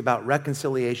and brings about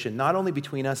reconciliation, not only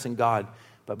between us and God,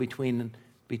 but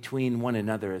between one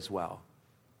another as well.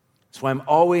 So I'm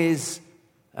always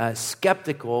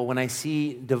skeptical when I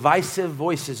see divisive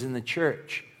voices in the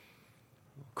church,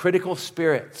 critical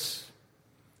spirits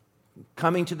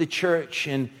coming to the church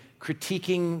and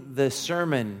critiquing the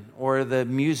sermon or the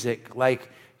music like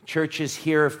church is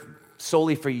here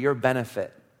solely for your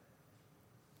benefit.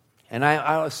 And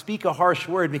I'll speak a harsh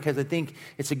word because I think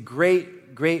it's a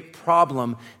great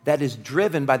problem that is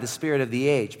driven by the spirit of the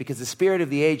age, because the spirit of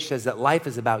the age says that life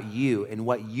is about you and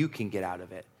what you can get out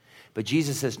of it. But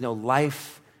Jesus says, no,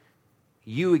 life,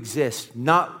 you exist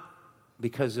not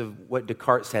because of what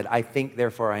Descartes said, I think,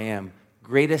 therefore I am.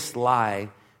 Greatest lie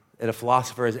that a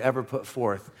philosopher has ever put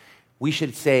forth. We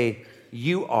should say,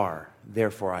 you are,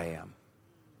 therefore I am.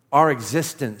 Our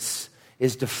existence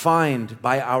is defined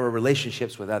by our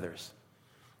relationships with others.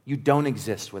 You don't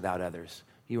exist without others.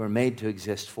 You are made to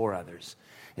exist for others.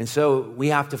 And so we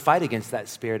have to fight against that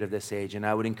spirit of this age. And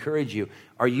I would encourage you,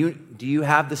 do you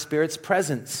have the Spirit's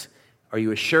presence? Are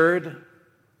you assured?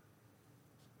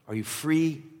 Are you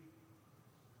free?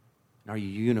 And are you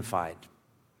unified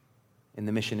in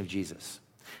the mission of Jesus?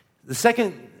 The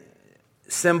second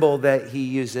symbol that he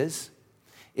uses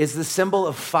is the symbol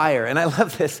of fire. And I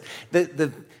love this.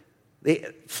 The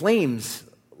flames,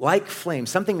 like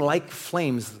flames, something like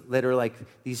flames that are like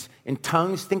these in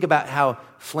tongues. Think about how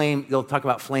they'll talk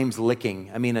about flames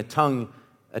licking. I mean, a tongue,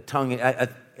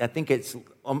 I think it's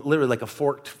literally like a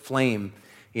forked flame.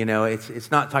 You know,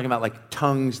 it's not talking about like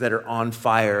tongues that are on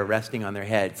fire resting on their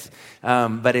heads,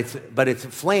 but it's a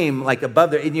flame like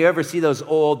above there. And you ever see those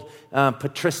old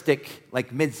patristic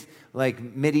like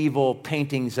medieval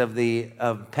paintings of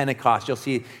Pentecost? You'll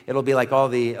see it'll be like all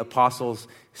the apostles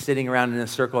sitting around in a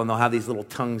circle, and they'll have these little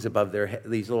tongues above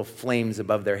these little flames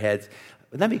above their heads.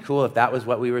 Wouldn't that be cool if that was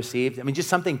what we received? I mean, just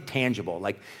something tangible.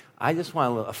 Like, I just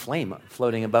want a flame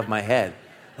floating above my head.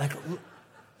 Like,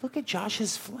 look at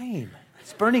Josh's flame.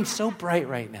 It's burning so bright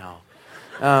right now.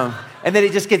 And then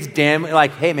it just gets dim.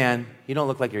 Like, hey, man, you don't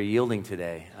look like you're yielding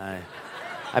today.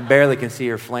 I barely can see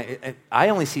your flame. I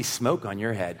only see smoke on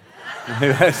your head.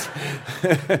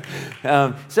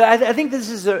 So I think this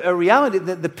is a reality.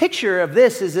 The picture of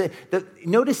this is that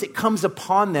notice it comes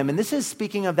upon them. And this is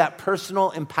speaking of that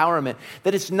personal empowerment,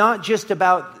 that it's not just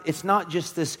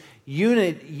this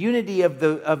unity of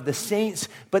the saints,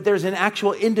 but there's an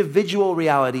actual individual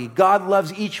reality. God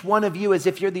loves each one of you as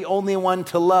if you're the only one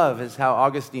to love, is how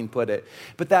Augustine put it.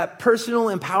 But that personal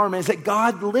empowerment is that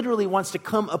God literally wants to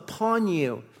come upon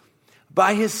you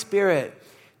by his Spirit,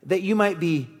 that you might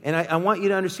be, and I want you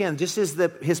to understand, just as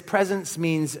his presence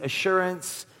means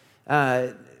assurance,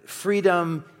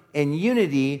 freedom, and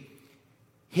unity,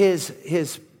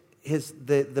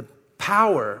 the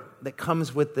power that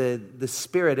comes with the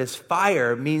Spirit as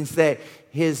fire means that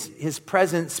his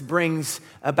presence brings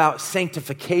about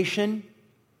sanctification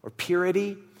or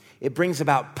purity. It brings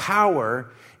about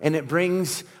power, and it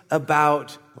brings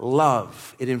about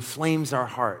love. It inflames our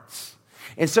hearts.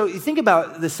 And so you think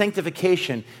about the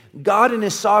sanctification. God in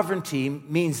his sovereignty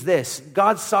means this.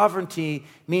 God's sovereignty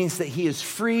means that he is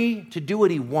free to do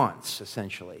what he wants,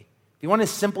 essentially. If you want a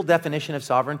simple definition of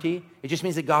sovereignty, it just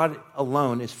means that God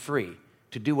alone is free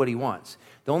to do what he wants.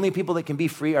 The only people that can be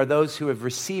free are those who have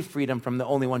received freedom from the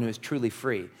only one who is truly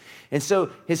free. And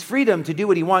so his freedom to do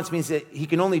what he wants means that he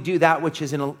can only do that which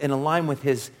is in line with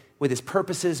his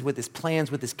purposes, with his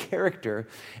plans, with his character.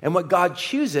 And what God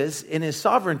chooses in his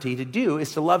sovereignty to do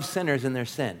is to love sinners in their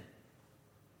sin.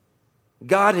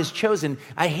 God has chosen.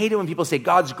 I hate it when people say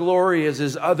God's glory is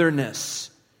his otherness.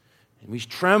 And we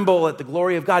tremble at the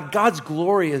glory of God. God's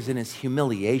glory is in his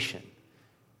humiliation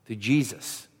through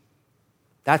Jesus.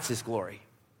 That's his glory.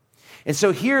 And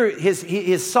so here,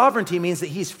 his sovereignty means that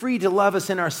he's free to love us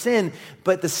in our sin,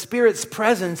 but the Spirit's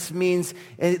presence means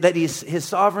that his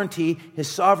sovereignty, his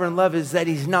sovereign love is that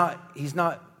he's not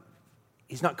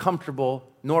comfortable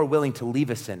nor willing to leave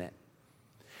us in it.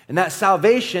 And that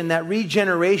salvation, that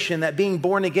regeneration, that being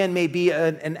born again may be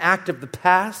an act of the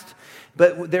past,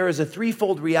 but there is a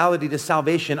threefold reality to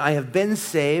salvation. I have been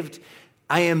saved,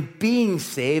 I am being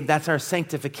saved, that's our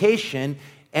sanctification,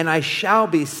 and I shall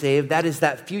be saved. That is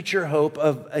that future hope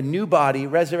of a new body,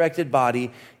 resurrected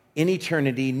body in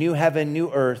eternity, new heaven,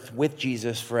 new earth with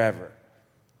Jesus forever.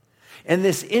 And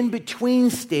this in-between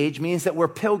stage means that we're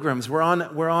pilgrims. We're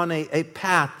on a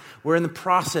path. We're in the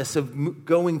process of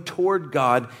going toward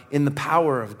God in the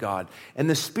power of God. And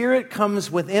the Spirit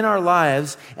comes within our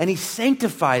lives and He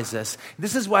sanctifies us.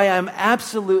 This is why I'm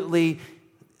absolutely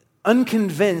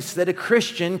unconvinced that a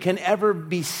Christian can ever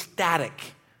be static.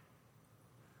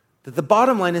 That the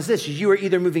bottom line is this: you are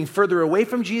either moving further away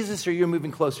from Jesus or you're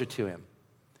moving closer to Him.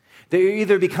 That you're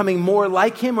either becoming more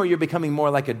like Him or you're becoming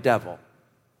more like a devil.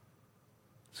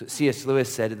 So C.S.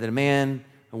 Lewis said that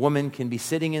a woman can be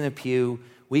sitting in a pew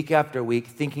week after week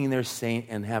thinking they're saint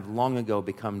and have long ago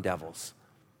become devils.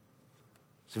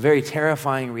 It's a very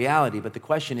terrifying reality, but the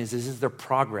question is there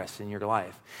progress in your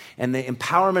life? And the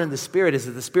empowerment of the Spirit is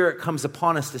that the Spirit comes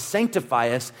upon us to sanctify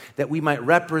us, that we might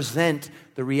represent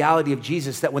the reality of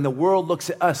Jesus, that when the world looks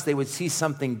at us, they would see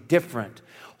something different.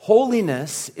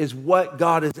 Holiness is what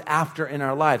God is after in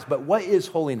our lives. But what is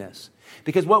holiness?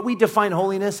 Because what we define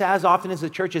holiness as often as a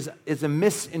church is a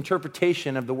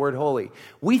misinterpretation of the word holy.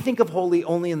 We think of holy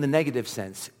only in the negative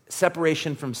sense,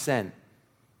 separation from sin.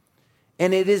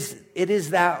 And it is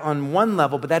that on one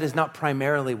level, but that is not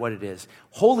primarily what it is.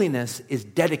 Holiness is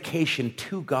dedication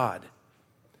to God.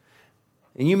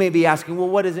 And you may be asking, well,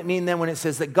 what does it mean then when it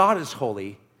says that God is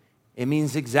holy? It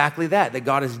means exactly that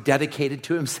God is dedicated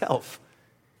to Himself.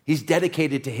 He's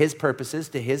dedicated to His purposes,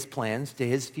 to His plans, to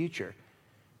His future.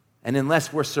 And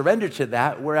unless we're surrendered to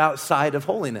that, we're outside of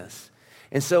holiness.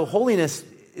 And so holiness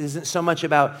isn't so much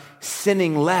about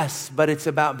sinning less, but it's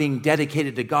about being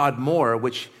dedicated to God more,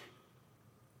 which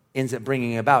ends up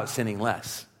bringing about sinning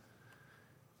less.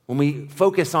 When we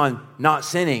focus on not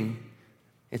sinning,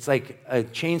 it's like a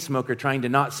chain smoker trying to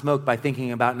not smoke by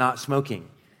thinking about not smoking.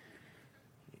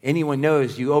 Anyone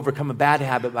knows you overcome a bad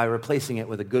habit by replacing it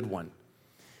with a good one.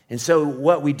 And so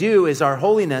what we do is our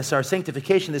holiness, our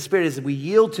sanctification of the Spirit, is we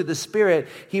yield to the Spirit.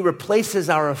 He replaces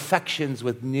our affections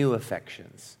with new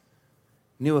affections.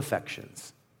 New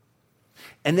affections.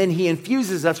 And then He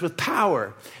infuses us with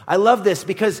power. I love this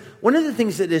because one of the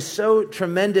things that is so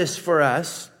tremendous for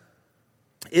us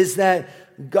is that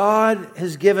God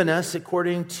has given us,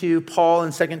 according to Paul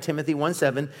in 2 Timothy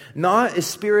 1:7, not a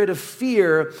spirit of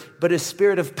fear, but a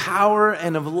spirit of power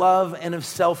and of love and of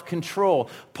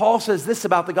self-control. Paul says this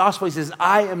about the gospel. He says,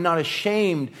 I am not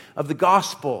ashamed of the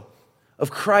gospel of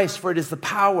Christ, for it is the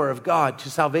power of God to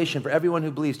salvation for everyone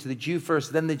who believes, to the Jew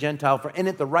first, then the Gentile. For in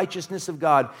it the righteousness of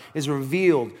God is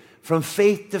revealed from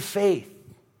faith to faith.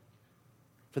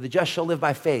 For the just shall live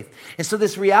by faith. And so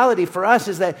this reality for us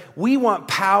is that we want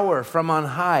power from on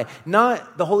high.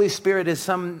 Not the Holy Spirit is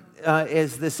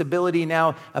this ability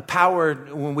now, a power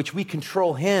in which we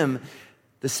control Him.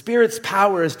 The Spirit's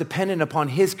power is dependent upon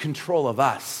His control of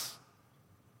us.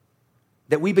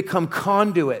 That we become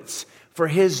conduits for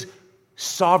His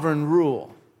sovereign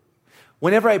rule.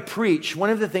 Whenever I preach, one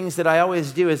of the things that I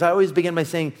always do is I always begin by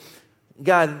saying,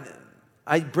 God,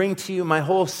 I bring to you my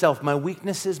whole self, my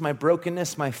weaknesses, my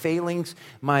brokenness, my failings,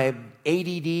 my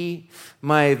ADD,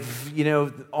 my,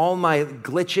 all my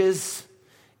glitches.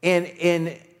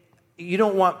 And you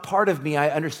don't want part of me, I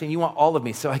understand. You want all of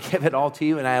me. So I give it all to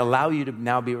you and I allow you to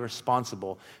now be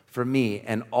responsible for me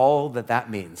and all that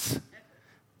means.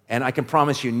 And I can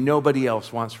promise you nobody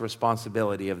else wants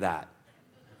responsibility of that.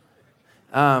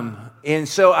 And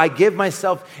so I give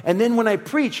myself, and then when I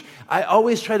preach, I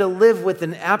always try to live with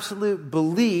an absolute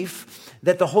belief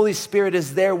that the Holy Spirit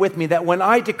is there with me, that when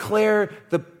I declare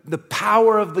the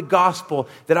power of the gospel,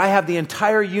 that I have the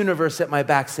entire universe at my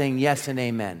back saying yes and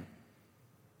amen.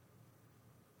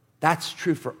 That's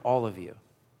true for all of you.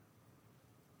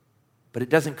 But it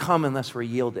doesn't come unless we're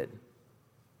yielded.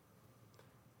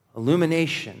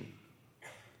 Illumination,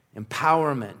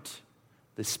 empowerment.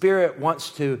 The Spirit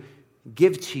wants to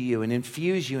give to you and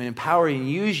infuse you and empower you and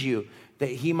use you that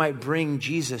He might bring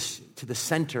Jesus to the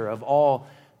center of all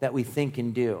that we think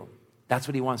and do. That's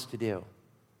what He wants to do.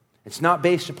 It's not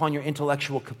based upon your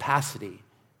intellectual capacity.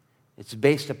 It's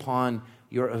based upon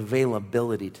your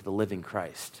availability to the living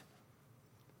Christ.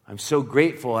 I'm so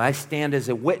grateful. I stand as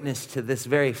a witness to this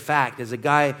very fact. As a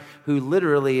guy who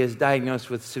literally is diagnosed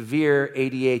with severe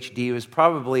ADHD, he was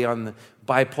probably on the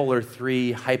bipolar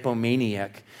 3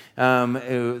 hypomaniac,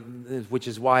 which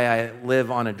is why I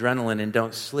live on adrenaline and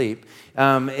don't sleep,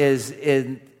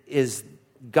 is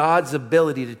God's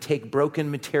ability to take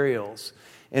broken materials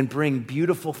and bring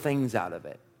beautiful things out of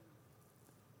it.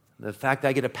 The fact that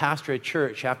I get to pastor a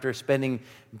church after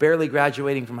barely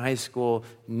graduating from high school,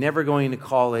 never going to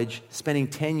college, spending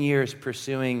 10 years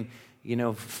pursuing,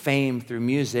 fame through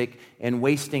music and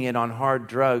wasting it on hard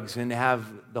drugs, and have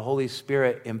the Holy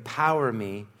Spirit empower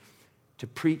me to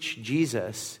preach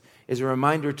Jesus is a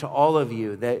reminder to all of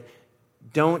you that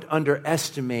Don't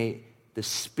underestimate the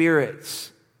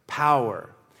Spirit's power.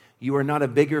 You are not a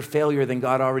bigger failure than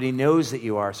God already knows that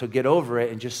you are, so get over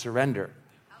it and just surrender.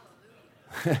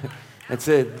 That's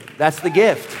the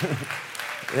gift.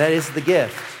 That is the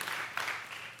gift.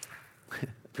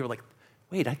 People are like,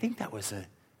 wait, I think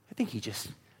he just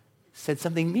said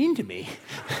something mean to me.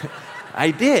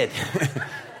 I did.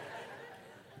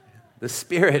 The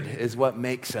Spirit is what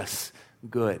makes us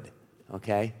good,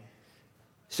 okay?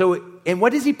 So, and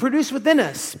what does he produce within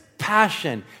us?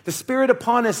 Passion. The Spirit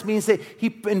upon us means that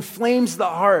he inflames the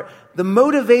heart. The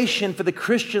motivation for the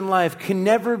Christian life can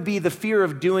never be the fear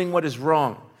of doing what is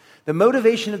wrong. The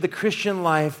motivation of the Christian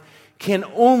life can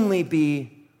only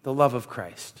be the love of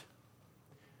Christ.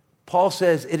 Paul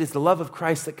says, it is the love of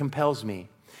Christ that compels me.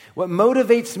 What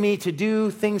motivates me to do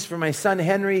things for my son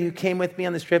Henry, who came with me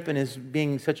on this trip and is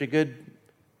being such a good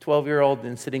 12-year-old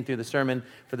and sitting through the sermon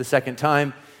for the second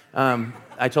time.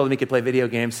 I told him he could play video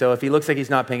games, so if he looks like he's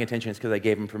not paying attention, it's because I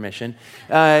gave him permission.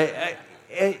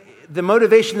 The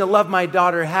motivation to love my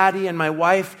daughter Hattie and my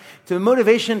wife, to the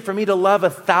motivation for me to love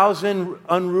 1,000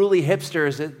 unruly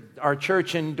hipsters at our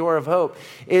church in Door of Hope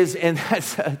is, and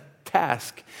that's a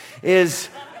task, is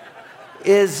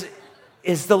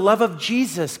the love of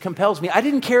Jesus compels me. I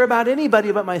didn't care about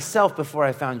anybody but myself before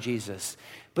I found Jesus.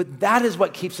 But that is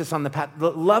what keeps us on the path. The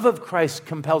love of Christ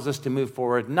compels us to move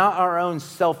forward, not our own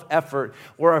self-effort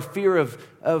or our fear of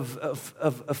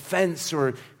offense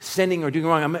or sinning or doing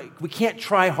wrong. We can't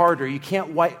try harder. You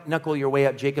can't white-knuckle your way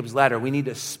up Jacob's ladder. We need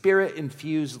a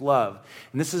Spirit-infused love.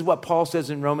 And this is what Paul says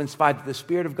in Romans 5, that the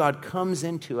Spirit of God comes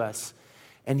into us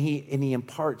and he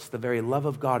imparts the very love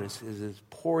of God is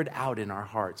poured out in our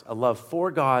hearts. A love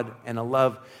for God and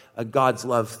a God's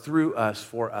love through us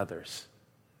for others.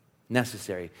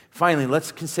 Necessary. Finally,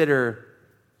 let's consider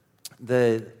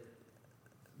the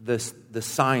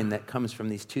sign that comes from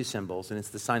these two symbols, and it's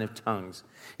the sign of tongues.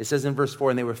 It says in verse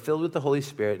 4, and they were filled with the Holy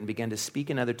Spirit and began to speak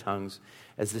in other tongues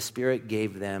as the Spirit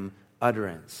gave them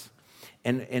utterance.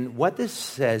 And what this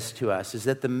says to us is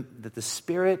that the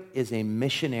Spirit is a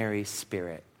missionary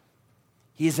spirit.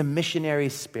 He is a missionary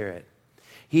spirit.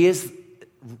 He is,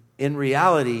 in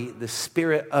reality, the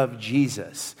Spirit of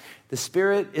Jesus. The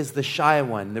Spirit is the shy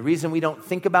one. The reason we don't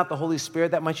think about the Holy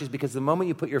Spirit that much is because the moment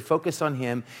you put your focus on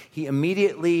him, he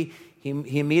immediately,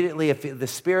 if the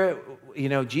Spirit,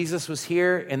 Jesus was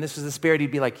here and this was the Spirit, he'd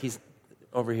be like, he's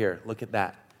over here, look at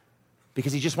that.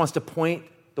 Because he just wants to point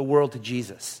the world to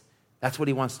Jesus. That's what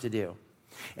he wants to do.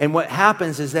 And what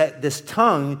happens is that this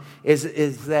tongue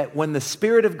is that when the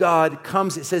Spirit of God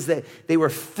comes, it says that they were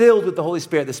filled with the Holy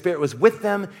Spirit. The Spirit was with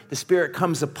them. The Spirit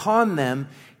comes upon them.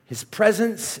 His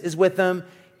presence is with them.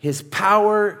 His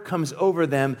power comes over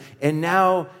them. And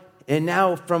now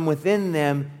from within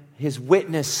them, his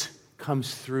witness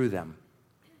comes through them.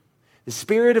 The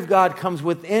Spirit of God comes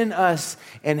within us.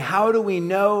 And how do we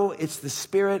know it's the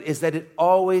Spirit? Is that it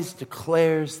always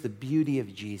declares the beauty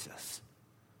of Jesus.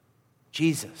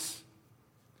 Jesus.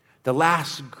 The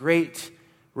last great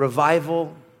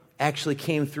revival actually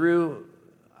came through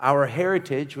our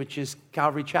heritage, which is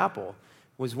Calvary Chapel.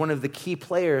 Was one of the key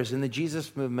players in the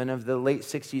Jesus movement of the late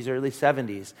 60s, early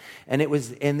 70s.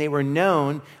 And they were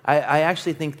known. I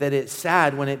actually think that it's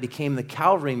sad when it became the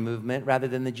Calvary movement rather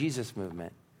than the Jesus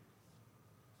movement.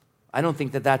 I don't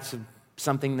think that that's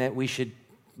something that we should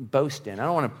boast in. I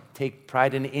don't want to take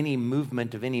pride in any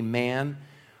movement of any man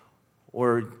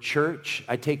or church.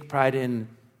 I take pride in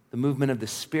the movement of the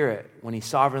Spirit when he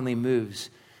sovereignly moves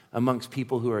amongst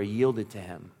people who are yielded to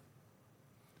him.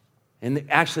 And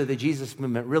actually, the Jesus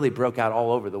movement really broke out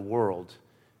all over the world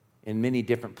in many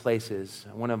different places.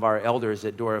 One of our elders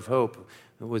at Door of Hope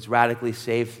was radically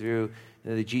saved through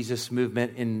the Jesus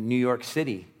movement in New York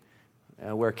City,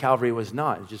 where Calvary was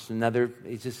not.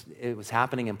 It was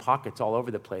happening in pockets all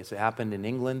over the place. It happened in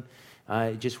England,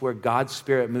 just where God's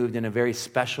Spirit moved in a very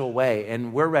special way.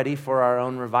 And we're ready for our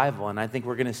own revival, and I think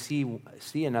we're going to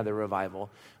see another revival.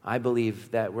 I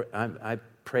believe that I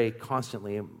pray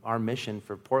constantly. Our mission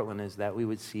for Portland is that we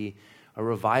would see a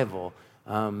revival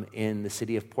in the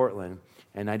city of Portland.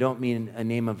 And I don't mean a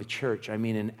name of a church. I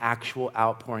mean an actual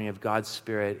outpouring of God's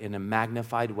Spirit in a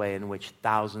magnified way in which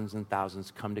thousands and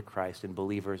thousands come to Christ and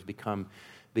believers become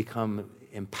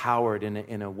empowered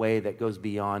in a way that goes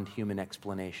beyond human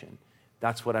explanation.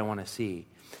 That's what I want to see.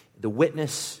 The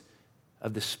witness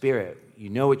of the Spirit.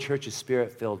 You know a church is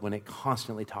Spirit-filled when it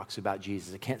constantly talks about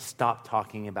Jesus. It can't stop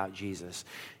talking about Jesus.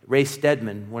 Ray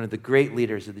Stedman, one of the great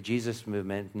leaders of the Jesus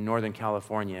movement in Northern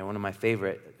California, one of my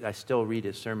favorite, I still read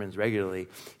his sermons regularly.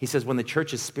 He says, when the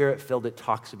church is Spirit-filled, it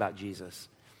talks about Jesus.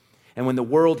 And when the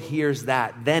world hears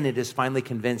that, then it is finally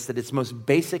convinced that its most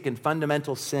basic and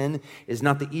fundamental sin is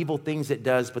not the evil things it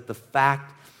does, but the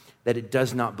fact that it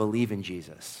does not believe in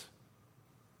Jesus.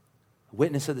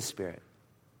 Witness of the Spirit.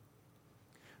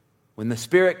 When the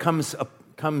Spirit comes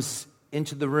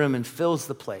into the room and fills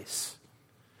the place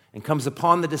and comes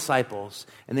upon the disciples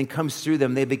and then comes through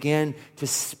them, they begin to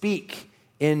speak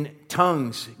in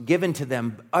tongues given to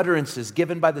them, utterances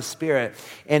given by the Spirit.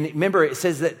 And remember, it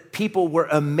says that people were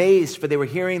amazed, for they were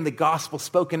hearing the gospel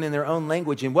spoken in their own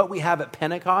language. And what we have at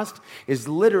Pentecost is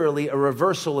literally a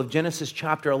reversal of Genesis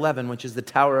chapter 11, which is the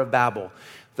Tower of Babel.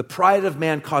 The pride of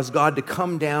man caused God to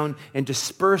come down and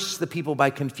disperse the people by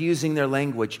confusing their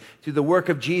language. Through the work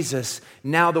of Jesus,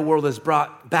 now the world is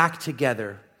brought back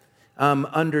together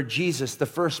under Jesus, the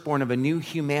firstborn of a new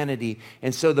humanity.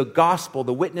 And so the gospel,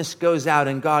 the witness goes out,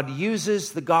 and God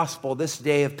uses the gospel this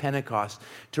day of Pentecost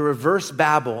to reverse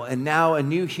Babel. And now a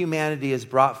new humanity is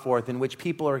brought forth in which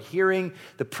people are hearing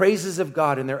the praises of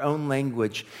God in their own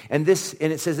language. And it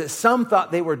says that some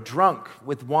thought they were drunk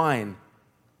with wine.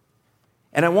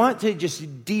 And I want to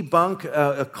just debunk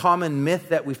a common myth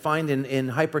that we find in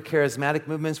hyper-charismatic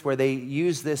movements, where they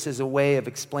use this as a way of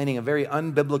explaining a very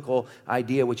unbiblical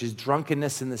idea, which is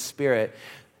drunkenness in the Spirit.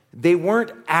 They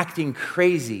weren't acting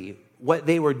crazy. What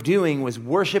they were doing was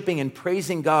worshiping and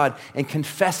praising God and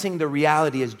confessing the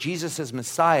reality as Jesus as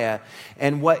Messiah,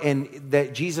 and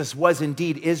that Jesus was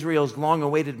indeed Israel's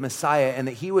long-awaited Messiah, and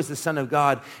that he was the Son of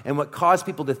God. And what caused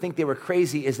people to think they were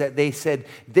crazy is that they said,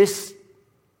 this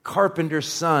carpenter's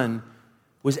son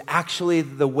was actually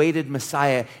the awaited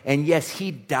Messiah. And yes,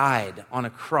 he died on a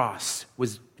cross,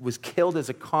 was killed as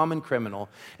a common criminal,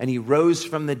 and he rose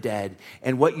from the dead.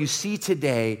 And what you see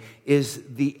today is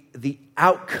the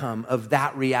outcome of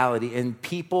that reality. And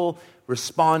people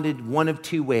responded one of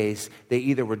two ways. They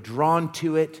either were drawn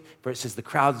to it, for it says the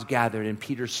crowds gathered and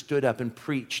Peter stood up and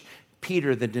preached.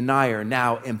 Peter, the denier,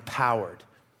 now empowered,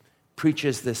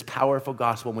 preaches this powerful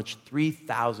gospel in which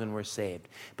 3,000 were saved.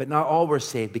 But not all were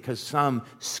saved, because some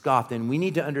scoffed. And we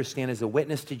need to understand, as a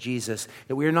witness to Jesus,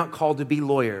 that we are not called to be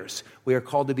lawyers. We are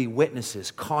called to be witnesses,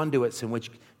 conduits in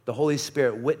which the Holy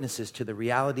Spirit witnesses to the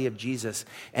reality of Jesus.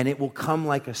 And it will come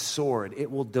like a sword.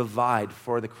 It will divide,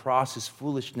 for the cross is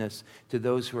foolishness to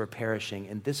those who are perishing.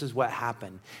 And this is what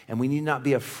happened. And we need not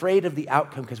be afraid of the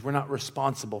outcome, because we're not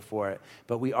responsible for it.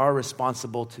 But we are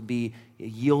responsible to be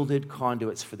yielded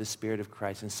conduits for the Spirit of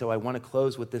Christ. And so I want to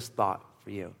close with this thought for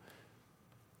you.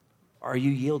 Are you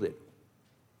yielded?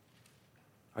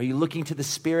 Are you looking to the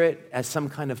Spirit as some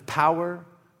kind of power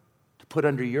to put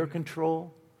under your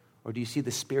control? Or do you see the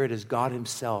Spirit as God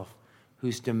himself,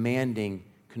 who's demanding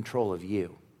control of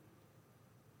you?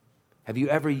 Have you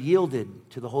ever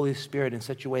yielded to the Holy Spirit in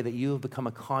such a way that you have become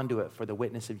a conduit for the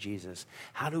witness of Jesus?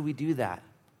 How do we do that?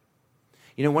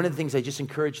 You know, one of the things I just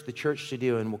encourage the church to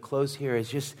do, and we'll close here, is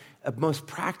just a most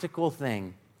practical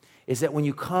thing, is that when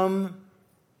you come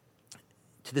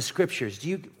to the Scriptures,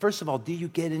 first of all, do you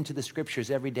get into the Scriptures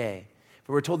every day?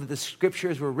 For we're told that the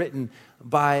Scriptures were written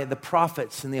by the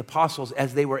prophets and the apostles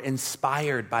as they were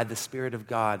inspired by the Spirit of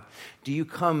God. Do you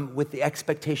come with the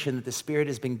expectation that the Spirit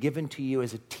has been given to you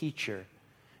as a teacher,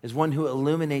 as one who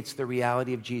illuminates the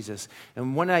reality of Jesus?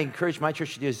 And what I encourage my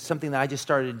church to do is something that I just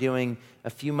started doing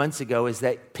a few months ago, is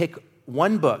that pick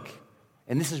one book,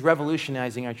 and this is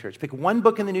revolutionizing our church. Pick one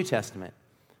book in the New Testament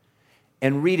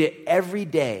and read it every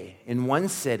day in one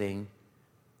sitting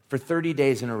for 30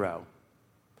 days in a row.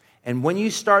 And when you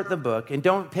start the book, and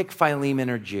don't pick Philemon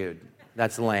or Jude.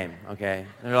 That's lame, okay?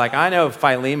 They're like, I know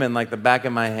Philemon like the back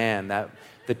of my hand,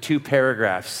 the 2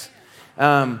 paragraphs.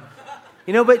 But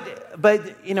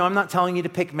I'm not telling you to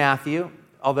pick Matthew,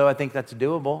 although I think that's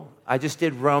doable. I just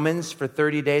did Romans for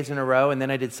 30 days in a row, and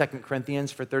then I did 2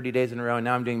 Corinthians for 30 days in a row, and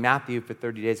now I'm doing Matthew for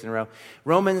 30 days in a row.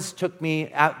 Romans took me,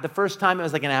 the first time it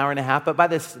was like an hour and a half, but by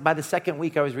the second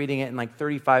week I was reading it in like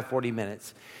 35, 40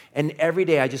 minutes. And every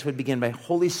day I just would begin by,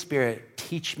 Holy Spirit,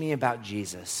 teach me about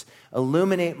Jesus.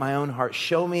 Illuminate my own heart.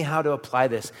 Show me how to apply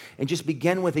this. And just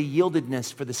begin with a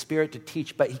yieldedness for the Spirit to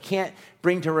teach. But he can't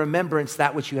bring to remembrance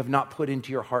that which you have not put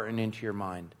into your heart and into your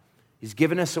mind. He's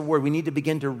given us a word. We need to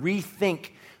begin to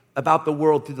rethink about the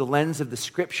world through the lens of the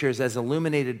Scriptures as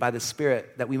illuminated by the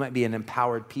Spirit, that we might be an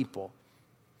empowered people.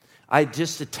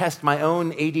 Just to test my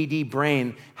own ADD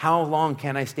brain, how long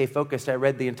can I stay focused? I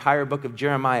read the entire book of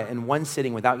Jeremiah in one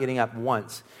sitting without getting up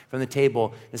once from the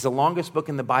table. It's the longest book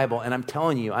in the Bible, and I'm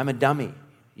telling you, I'm a dummy.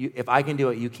 If I can do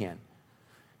it, you can.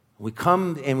 We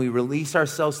come and we release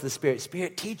ourselves to the Spirit.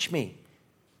 Spirit, teach me.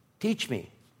 Teach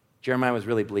me. Jeremiah was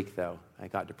really bleak, though. I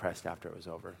got depressed after it was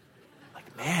over. Like,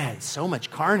 Man, so much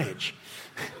carnage.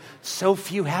 So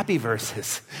few happy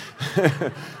verses.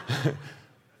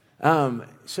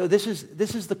 So this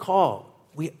is the call.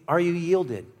 Are you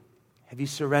yielded? Have you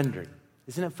surrendered?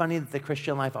 Isn't it funny that the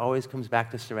Christian life always comes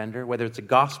back to surrender? Whether it's a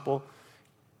gospel,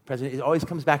 it always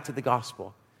comes back to the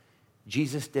gospel.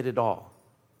 Jesus did it all.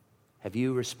 Have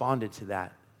you responded to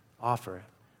that offer?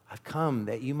 I've come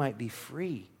that you might be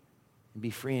free and be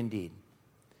free indeed.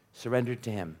 Surrender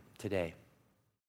to him today.